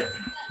got it.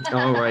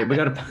 All right. We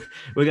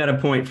got a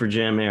point for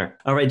Jim here.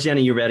 All right,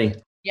 Jenny, you ready?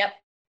 Yep.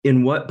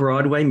 In what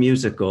Broadway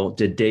musical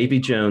did Davy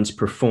Jones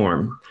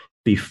perform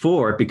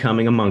before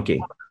becoming a monkey?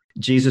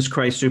 Jesus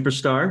Christ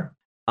Superstar,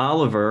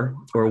 Oliver,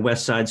 or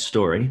West Side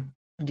Story?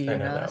 Do I you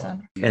know know that this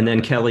one? And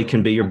then Kelly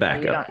can be your We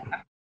backup.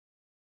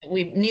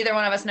 don't. Neither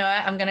one of us know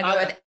it. I'm gonna go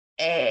with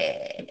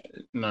A.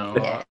 No.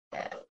 Yeah.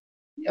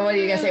 What are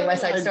you gonna say? West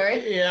Side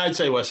Story? Yeah, I'd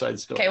say West Side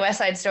Story. Okay, West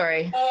Side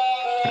Story.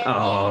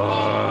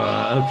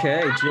 Oh,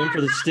 okay. Jim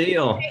for the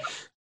steal.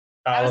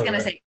 I was Oliver.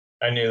 gonna say.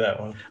 I knew that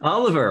one.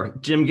 Oliver,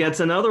 Jim gets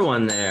another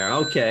one there.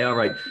 Okay, all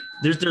right.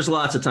 There's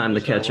lots of time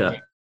to catch up.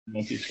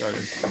 Monkey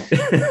started.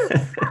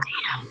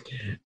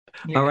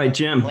 All right,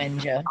 Jim. Win,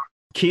 Joe.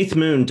 Keith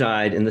Moon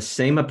died in the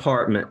same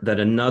apartment that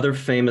another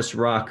famous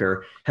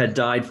rocker had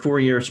died 4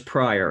 years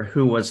prior.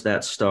 Who was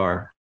that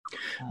star?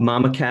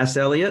 Mama Cass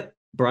Elliot,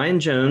 Brian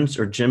Jones,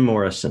 or Jim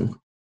Morrison?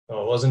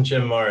 Oh, it wasn't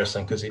Jim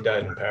Morrison because he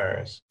died in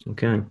Paris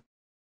Okay.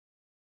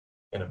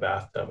 in a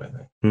bathtub, I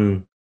think. Hmm.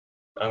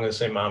 I'm going to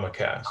say Mama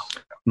Cass.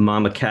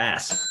 Mama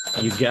Cass.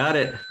 You got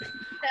it.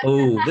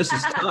 Oh, this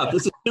is tough.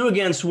 This is 2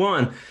 against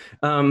 1.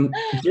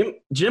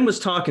 Jim was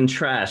talking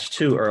trash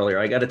too earlier.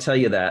 I got to tell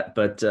you that,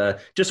 but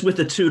just with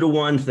the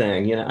 2-1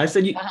 thing, I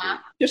said you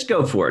just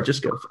go for it.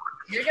 Just go for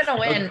it. You're gonna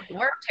win.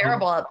 We're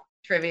terrible at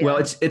trivia. Well,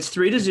 it's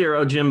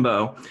 3-0,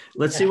 Jimbo.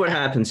 Let's see what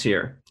happens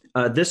here.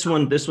 This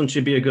one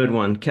should be a good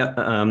one.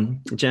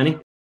 Jenny,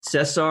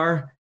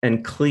 Cesar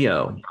and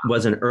Cleo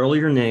was an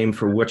earlier name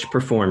for which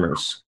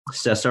performers?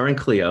 Cesar and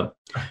Cleo.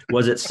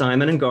 Was it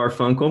Simon and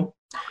Garfunkel,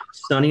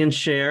 Sonny and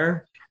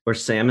Cher, or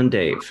Sam and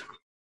Dave?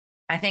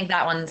 I think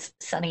that one's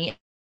Sonny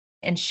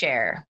and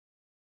Cher.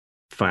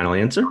 Final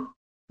answer?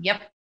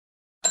 Yep.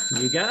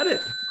 You got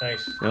it.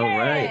 Nice. All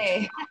right.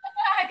 Yay.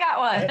 I got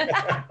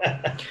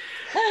one.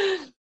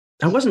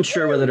 I wasn't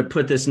sure whether to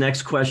put this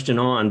next question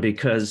on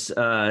because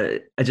I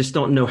just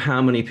don't know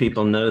how many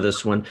people know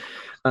this one.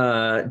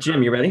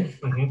 Jim, you ready?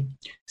 Mhm.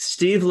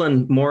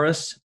 Stevland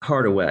Morris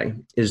Hardaway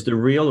is the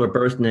real or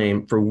birth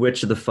name for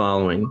which of the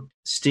following?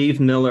 Steve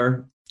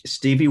Miller,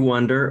 Stevie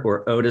Wonder,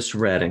 or Otis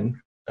Redding?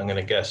 I'm going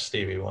to guess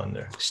Stevie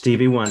Wonder.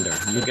 Stevie Wonder.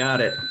 You got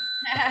it.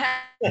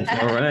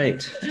 All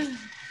right.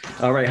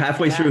 All right.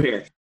 Halfway through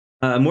here.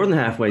 More than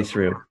halfway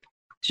through.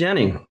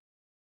 Jenny,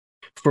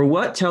 for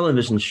what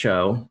television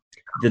show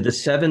did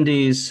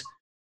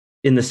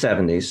in the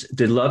 70s,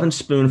 did Love and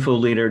Spoonful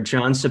leader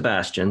John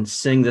Sebastian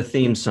sing the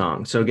theme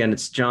song? So again,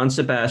 it's John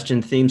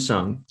Sebastian theme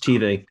song,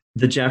 TV.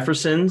 The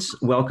Jeffersons,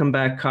 Welcome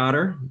Back,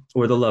 Kotter,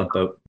 or The Love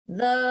Boat?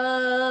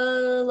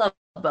 The Love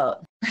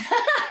Boat.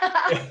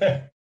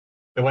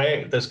 The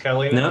way, does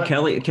Kelly know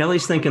No, it?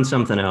 Kelly's thinking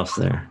something else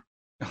there.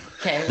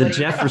 Okay. The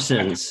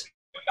Jeffersons.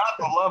 Not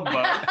the Love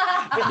Boat.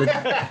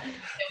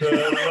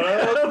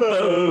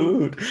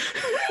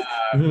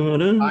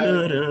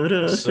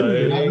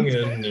 Exciting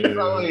and new.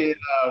 Probably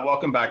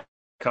Welcome Back,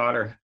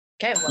 Cotter.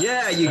 Okay. Well,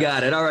 Yeah, you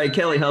got it. All right,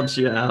 Kelly helps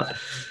you out.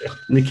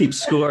 And to keep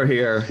score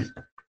here.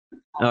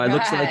 All right,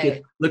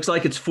 looks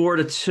like it's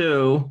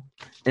 4-2,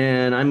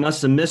 and I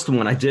must have missed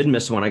one. I did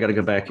miss one. I got to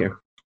go back here.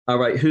 All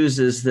right, whose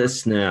is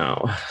this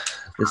now?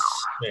 This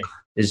Me.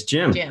 is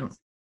Jim. Jim.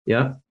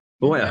 Yeah.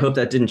 Boy, I hope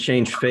that didn't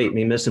change fate.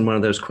 Me missing one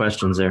of those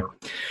questions there.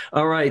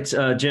 All right,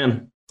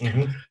 Jim.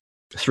 Mhm.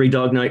 3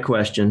 Dog Night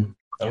question.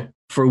 Oh.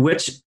 For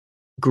which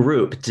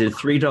group did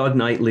 3 Dog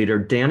Night leader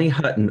Danny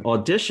Hutton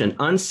audition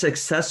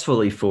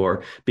unsuccessfully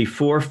for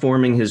before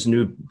forming his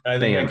new I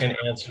think band? I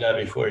can answer that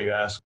before you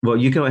ask. Well,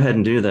 you go ahead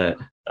and do that.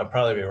 I'll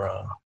probably be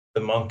wrong.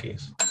 The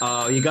Monkees.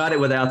 Oh, you got it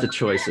without the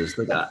choices.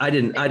 I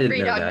didn't know 3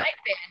 Dog that. Night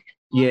Band.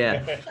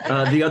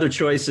 Yeah. The other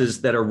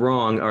choices that are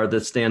wrong are the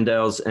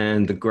Standells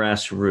and the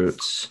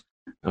Grassroots.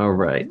 All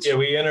right. Yeah,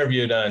 we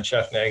interviewed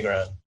Chuck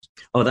Negron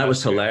Oh, that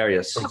was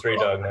hilarious. from 3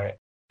 Dog Night.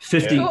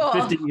 50, Cool.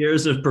 50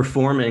 years of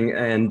performing,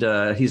 and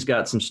he's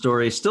got some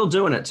stories. Still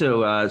doing it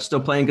too.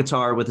 Still playing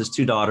guitar with his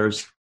 2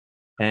 daughters,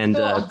 and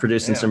Cool.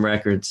 producing Yeah. some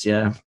records.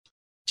 Yeah.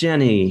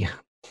 Jenny,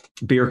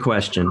 beer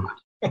question.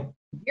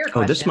 Your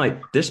Oh, this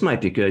question.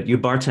 might be good. You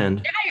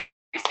bartend.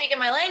 You're speaking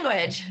my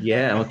language.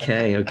 Yeah.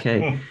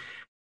 Okay.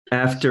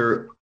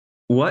 After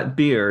what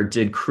beer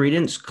did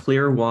Creedence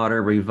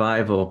Clearwater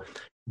Revival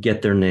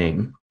get their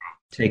name?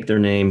 Take their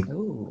name.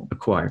 Ooh.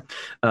 Acquire.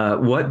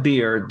 What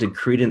beer did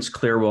Creedence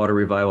Clearwater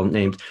Revival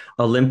name?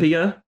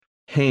 Olympia,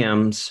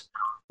 Hams,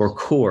 or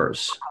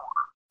Coors?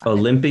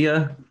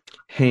 Olympia,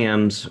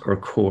 Hams, or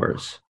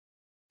Coors?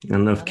 I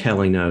don't know if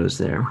Kelly knows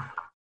there.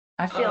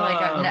 I feel like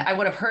I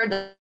would have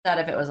heard that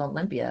if it was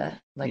Olympia.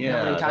 Like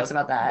Yeah, nobody talks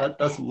about that.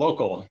 That's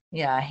local.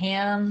 Yeah,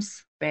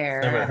 Hams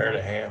Bear. Never heard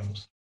of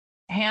hams.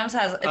 Hams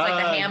has it's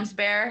like the Hams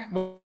Bear.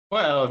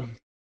 Well,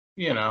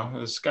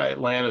 the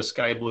land of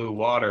sky blue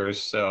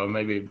waters, so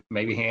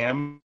maybe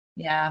ham.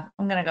 Yeah,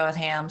 I'm gonna go with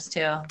Hams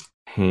too.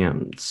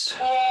 Hams.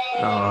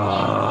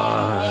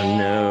 Oh,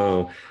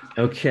 no.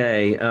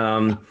 Okay.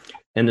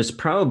 And there's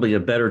probably a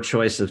better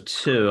choice of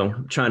two.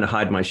 I'm trying to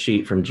hide my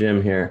sheet from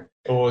Jim here.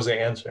 What was the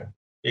answer?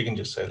 You can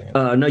just say the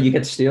answer. No, you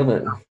get to steal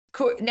it.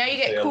 Now you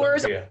get Say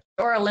Coors Olympia.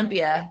 or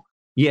Olympia.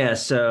 Yeah,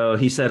 so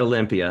he said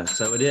Olympia.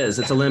 So it is.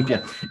 It's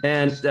Olympia.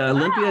 And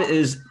Olympia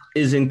is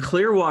in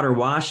Clearwater,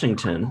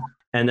 Washington.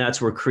 And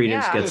that's where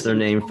Credence Yeah. gets their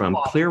name from.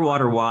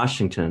 Clearwater,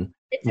 Washington.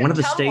 It's One in of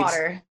the states.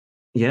 Tumwater.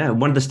 Yeah,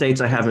 one of the states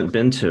I haven't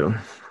been to.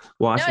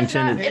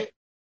 Washington. No, it's not.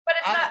 But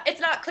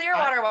it's not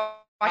Clearwater,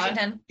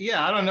 Washington.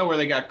 Yeah, I don't know where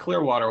they got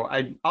Clearwater.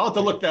 I'll have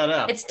to look that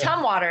up. It's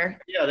Tumwater.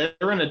 Yeah,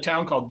 they're in a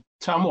town called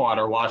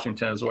Tumwater,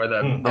 Washington, is where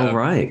that. Oh,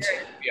 right.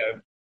 Yeah,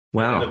 The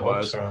Wow.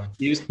 book's wrong.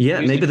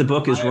 Yeah, maybe the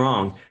book is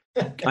wrong.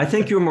 I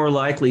think you're more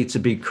likely to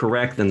be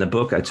correct than the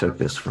book I took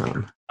this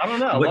from. I don't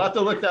know. What- We'll have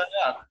to look that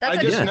up. That's I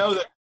a- just Yeah. know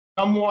that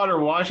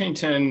Tumwater,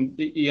 Washington,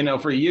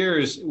 for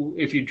years,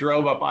 if you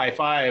drove up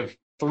I-5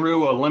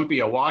 through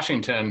Olympia,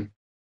 Washington,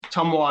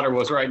 Tumwater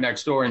was right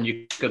next door, and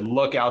you could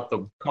look out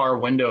the car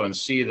window and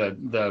see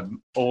the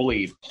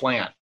Oli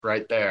plant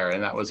right there,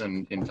 and that was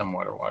in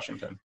Tumwater,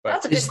 Washington. But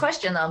That's a good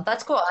question, though.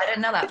 That's cool. I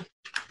didn't know that.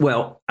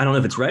 Well, I don't know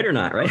if it's right or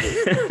not, right?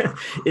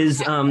 Is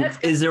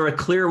there a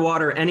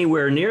Clearwater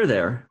anywhere near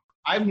there?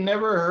 I've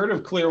never heard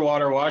of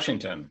Clearwater,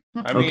 Washington.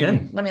 I mean,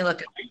 Okay. Let me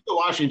look. I'm a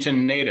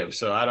Washington native,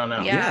 so I don't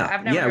know. Yeah,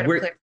 I've never heard of we're-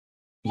 Clear.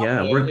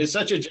 Yeah, It's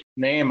such a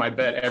name. I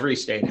bet every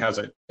state has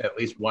at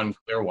least one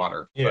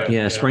Clearwater. Yeah.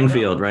 yeah,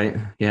 Springfield, right?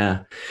 Yeah.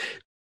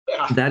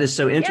 Yeah. That is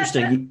so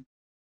interesting.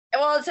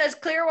 Well, it says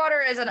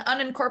Clearwater is an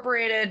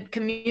unincorporated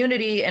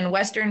community in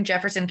western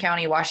Jefferson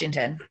County,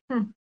 Washington,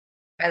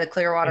 by the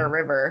Clearwater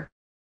River.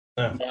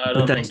 I But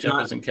don't that's think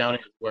Jefferson County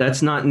is where.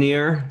 That's not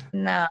near.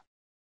 No, I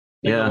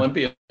think Yeah.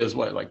 Olympia is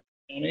what, like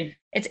county?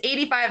 it's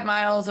 85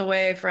 miles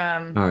away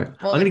from. All right.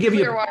 Well, I'm going to give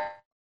you Clearwater.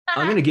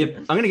 I'm going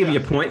to give you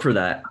a point for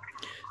that.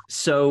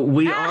 So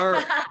we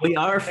are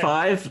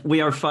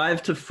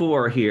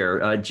 5-4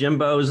 here.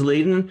 Jimbo's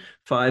leading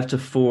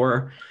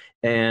 5-4,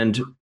 and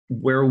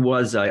where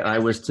was I? I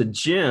was to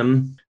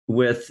Jim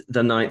with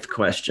the 9th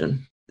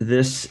question.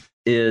 This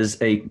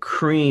is a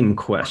Cream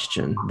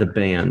question. The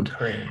band.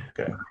 Cream.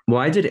 Okay.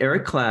 Why did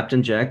Eric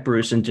Clapton, Jack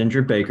Bruce, and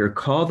Ginger Baker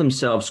call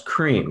themselves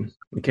Cream?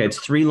 Okay, it's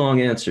 3 long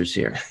answers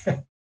here.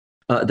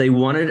 They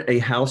wanted a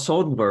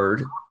household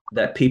word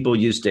that people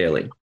use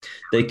daily.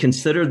 They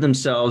considered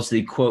themselves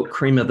the, quote,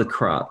 cream of the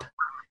crop.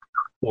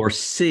 Or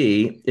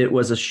C, it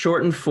was a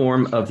shortened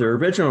form of their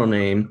original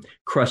name,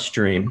 Crush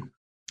Dream.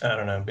 I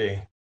don't know. B.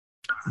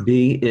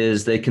 B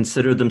is they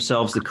considered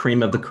themselves the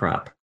cream of the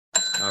crop.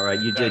 All right,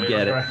 you did That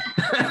get is it. right.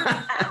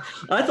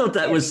 I thought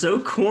that was so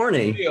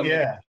corny.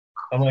 Yeah.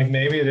 I'm like,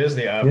 maybe it is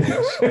the obvious.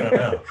 I don't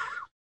know.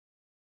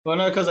 Well,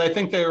 no, because I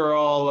think they were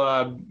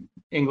all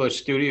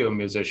English studio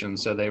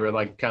musicians, so they were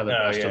like kind of the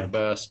best yeah. of the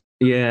best.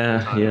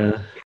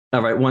 Yeah.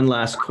 All right, one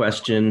last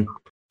question.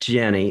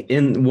 Jenny,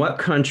 in what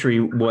country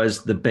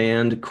was the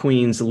band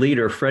Queen's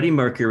leader, Freddie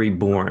Mercury,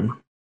 born?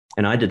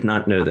 And I did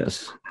not know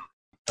this.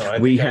 Oh, I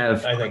We think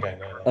have- I think I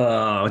know that.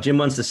 Oh, Jim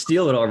wants to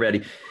steal it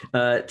already.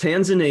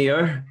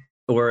 Tanzania,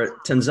 or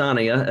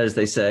Tanzania, as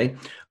they say,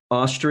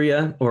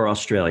 Austria, or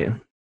Australia?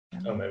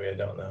 Oh, maybe I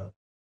don't know.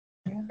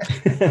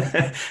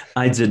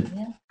 I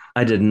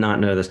did not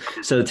know this.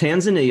 So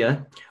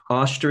Tanzania,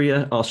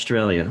 Austria,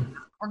 Australia.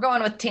 We're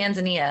going with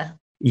Tanzania.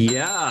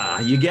 Yeah,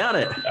 you got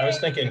it. I was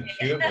thinking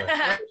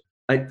Cuba.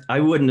 I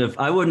wouldn't have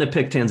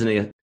picked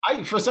Tanzania.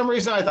 For some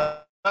reason, I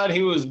thought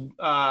he was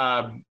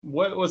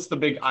what's the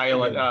big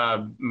island?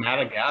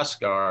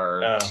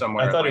 Madagascar or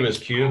somewhere. I thought he was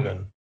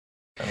Cuban.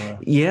 I don't know.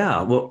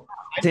 Yeah, well,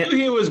 I knew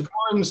he was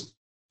born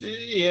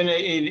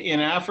in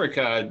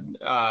Africa,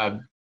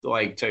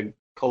 like to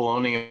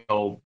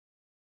colonial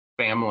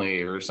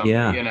family or something.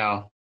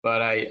 Yeah.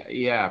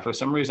 But for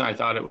some reason I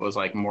thought it was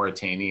like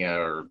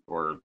Mauritania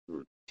or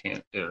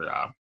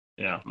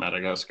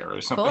Madagascar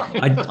or Cool.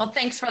 something. Well,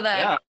 thanks for that.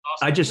 Yeah.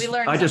 I just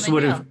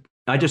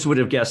something would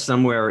have guessed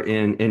somewhere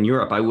in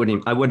Europe. I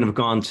wouldn't have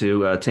gone to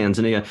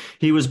Tanzania.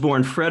 He was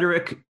born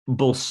Frederick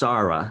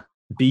Bulsara,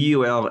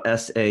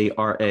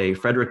 Bulsara.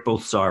 Frederick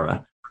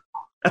Bulsara.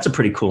 That's a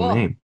pretty cool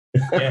name.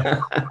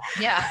 Yeah.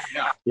 Yeah.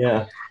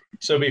 Yeah.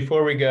 So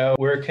before we go,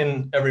 where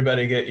can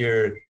everybody get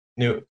your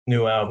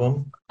new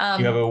album?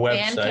 You have a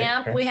website,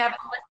 Bandcamp. right? We have.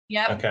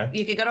 Yep. Okay.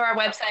 You could go to our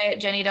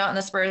website,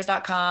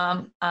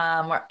 JennyDon'tandTheSpurs.com.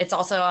 It's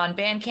also on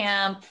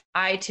Bandcamp,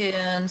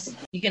 iTunes.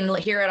 You can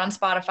hear it on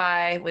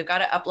Spotify. We've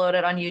got it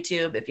uploaded on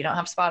YouTube if you don't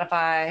have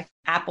Spotify,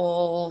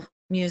 Apple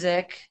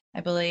Music,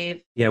 I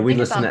believe. Yeah, we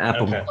think it's listen to on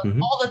Apple. Okay.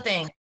 Mhm. All the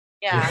things.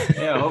 Yeah.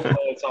 Yeah, hopefully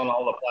it's on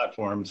all the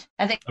platforms.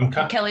 I think I'm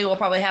ki- Kelly will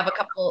probably have a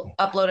couple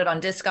uploaded on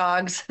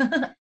Discogs.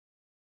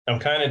 I'm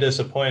kind of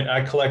disappointed.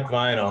 I collect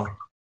vinyl,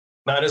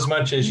 not as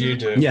much as you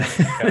do. Yeah.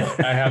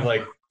 I have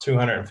like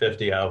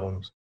 250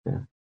 albums. Yeah.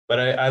 But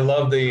I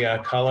love the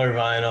color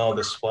vinyl,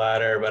 the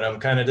splatter, but I'm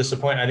kind of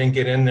disappointed I didn't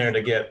get in there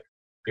to get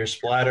your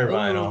splatter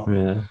vinyl.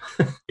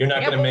 Yeah. You're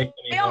not Yeah, going to make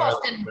we any more,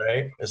 almost didn't.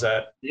 right? Is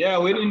that? Yeah,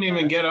 we didn't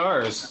even get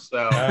ours.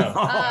 So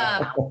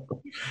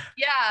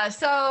Yeah,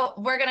 so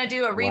we're gonna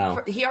do a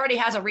Wow. He already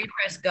has a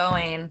repress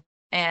going,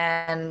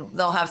 and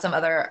they'll have some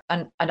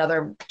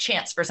another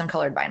chance for some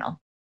colored vinyl.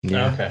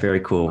 Yeah. Okay. Very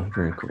cool.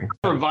 Very cool.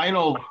 for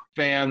vinyl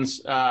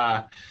fans,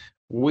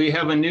 we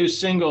have a new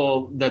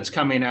single that's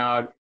coming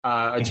out,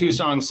 a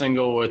 2-song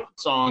single with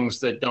songs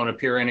that don't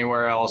appear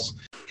anywhere else.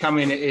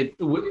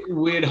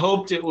 We had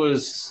hoped it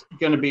was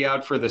going to be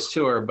out for this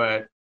tour,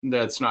 but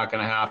that's not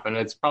going to happen.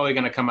 It's probably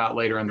going to come out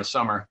later in the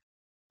summer.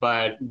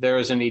 But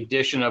there's an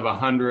edition of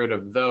 100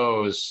 of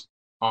those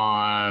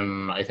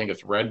on, I think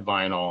it's red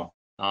vinyl.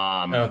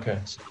 Okay.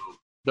 So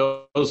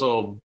those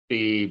will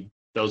be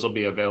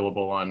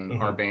available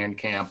on our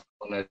Bandcamp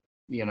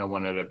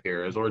when it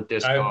appears, or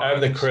disc. I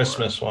have the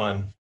Christmas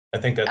one. I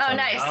think that's. Oh, on-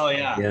 nice. Oh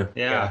yeah.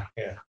 Yeah.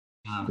 Yeah.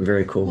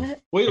 Very cool.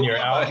 We And your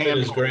love a outfit is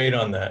handful. great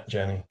on that,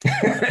 Jenny.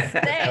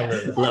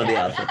 Thanks. Love the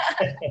outfit.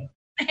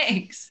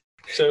 Thanks.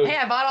 So. Hey,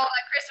 I bought all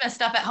that Christmas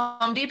stuff at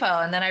Home Depot,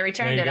 and then I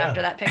returned There it you go.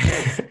 after that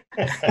picture.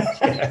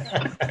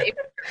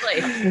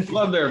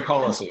 Love their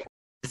policy.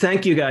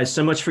 Thank you guys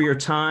so much for your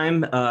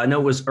time. I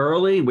know it was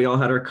early. We all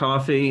had our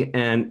coffee,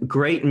 and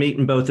great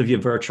meeting both of you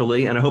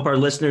virtually. And I hope our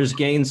listeners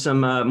gain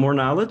some more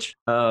knowledge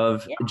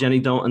of Jenny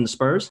Don't and the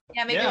Spurs.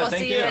 Yeah, maybe Yeah, we'll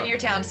thank see you you. in your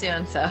town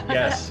soon. So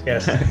Yes.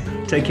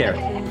 Take care.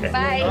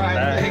 bye. All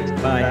right, thanks.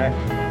 Bye.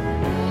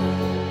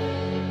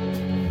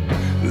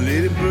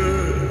 Lady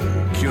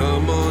bird,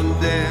 come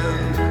on down.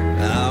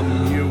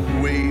 I'm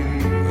here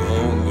waiting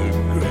on the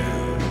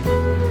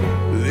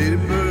ground. Lady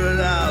bird,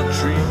 I'll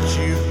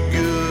treat you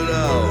good.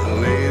 Oh,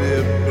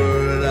 lady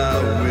bird, I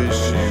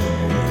wish you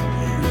were.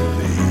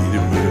 Lady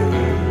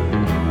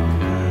bird,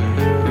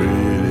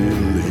 pretty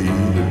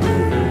lady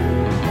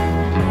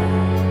bird.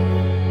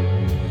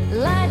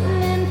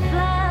 Lightning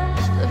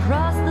flashed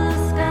across the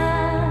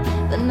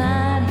sky the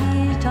night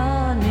he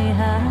taught me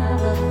how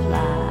to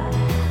fly.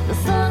 The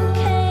sun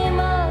came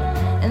up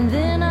and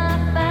then I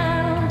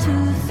found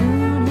too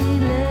soon he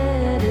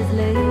let his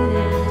lady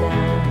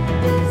down.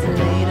 His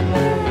lady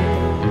bird,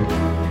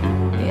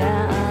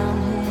 yeah, I'm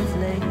his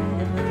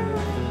lady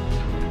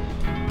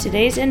bird.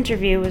 Today's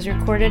interview was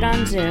recorded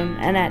on Zoom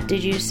and at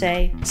Did You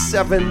Say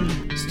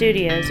 7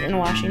 Studios in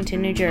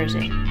Washington, New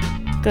Jersey.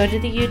 Go to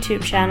the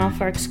YouTube channel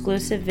for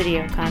exclusive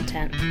video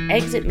content.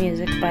 Exit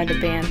music by the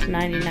band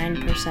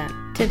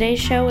 99%. Today's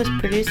show was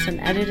produced and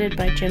edited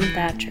by Jim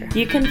Thatcher.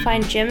 You can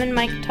find Jim and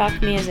Mike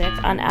talk music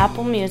on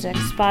Apple Music,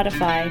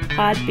 Spotify,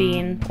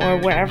 Podbean, or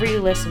wherever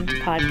you listen to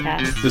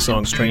podcasts. The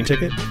songs Train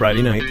Ticket,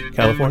 Friday Night,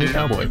 California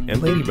Cowboy,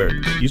 and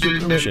Ladybird, used with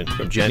permission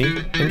from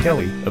Jenny and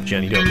Kelly of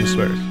Jenny Don't and the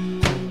Spurs.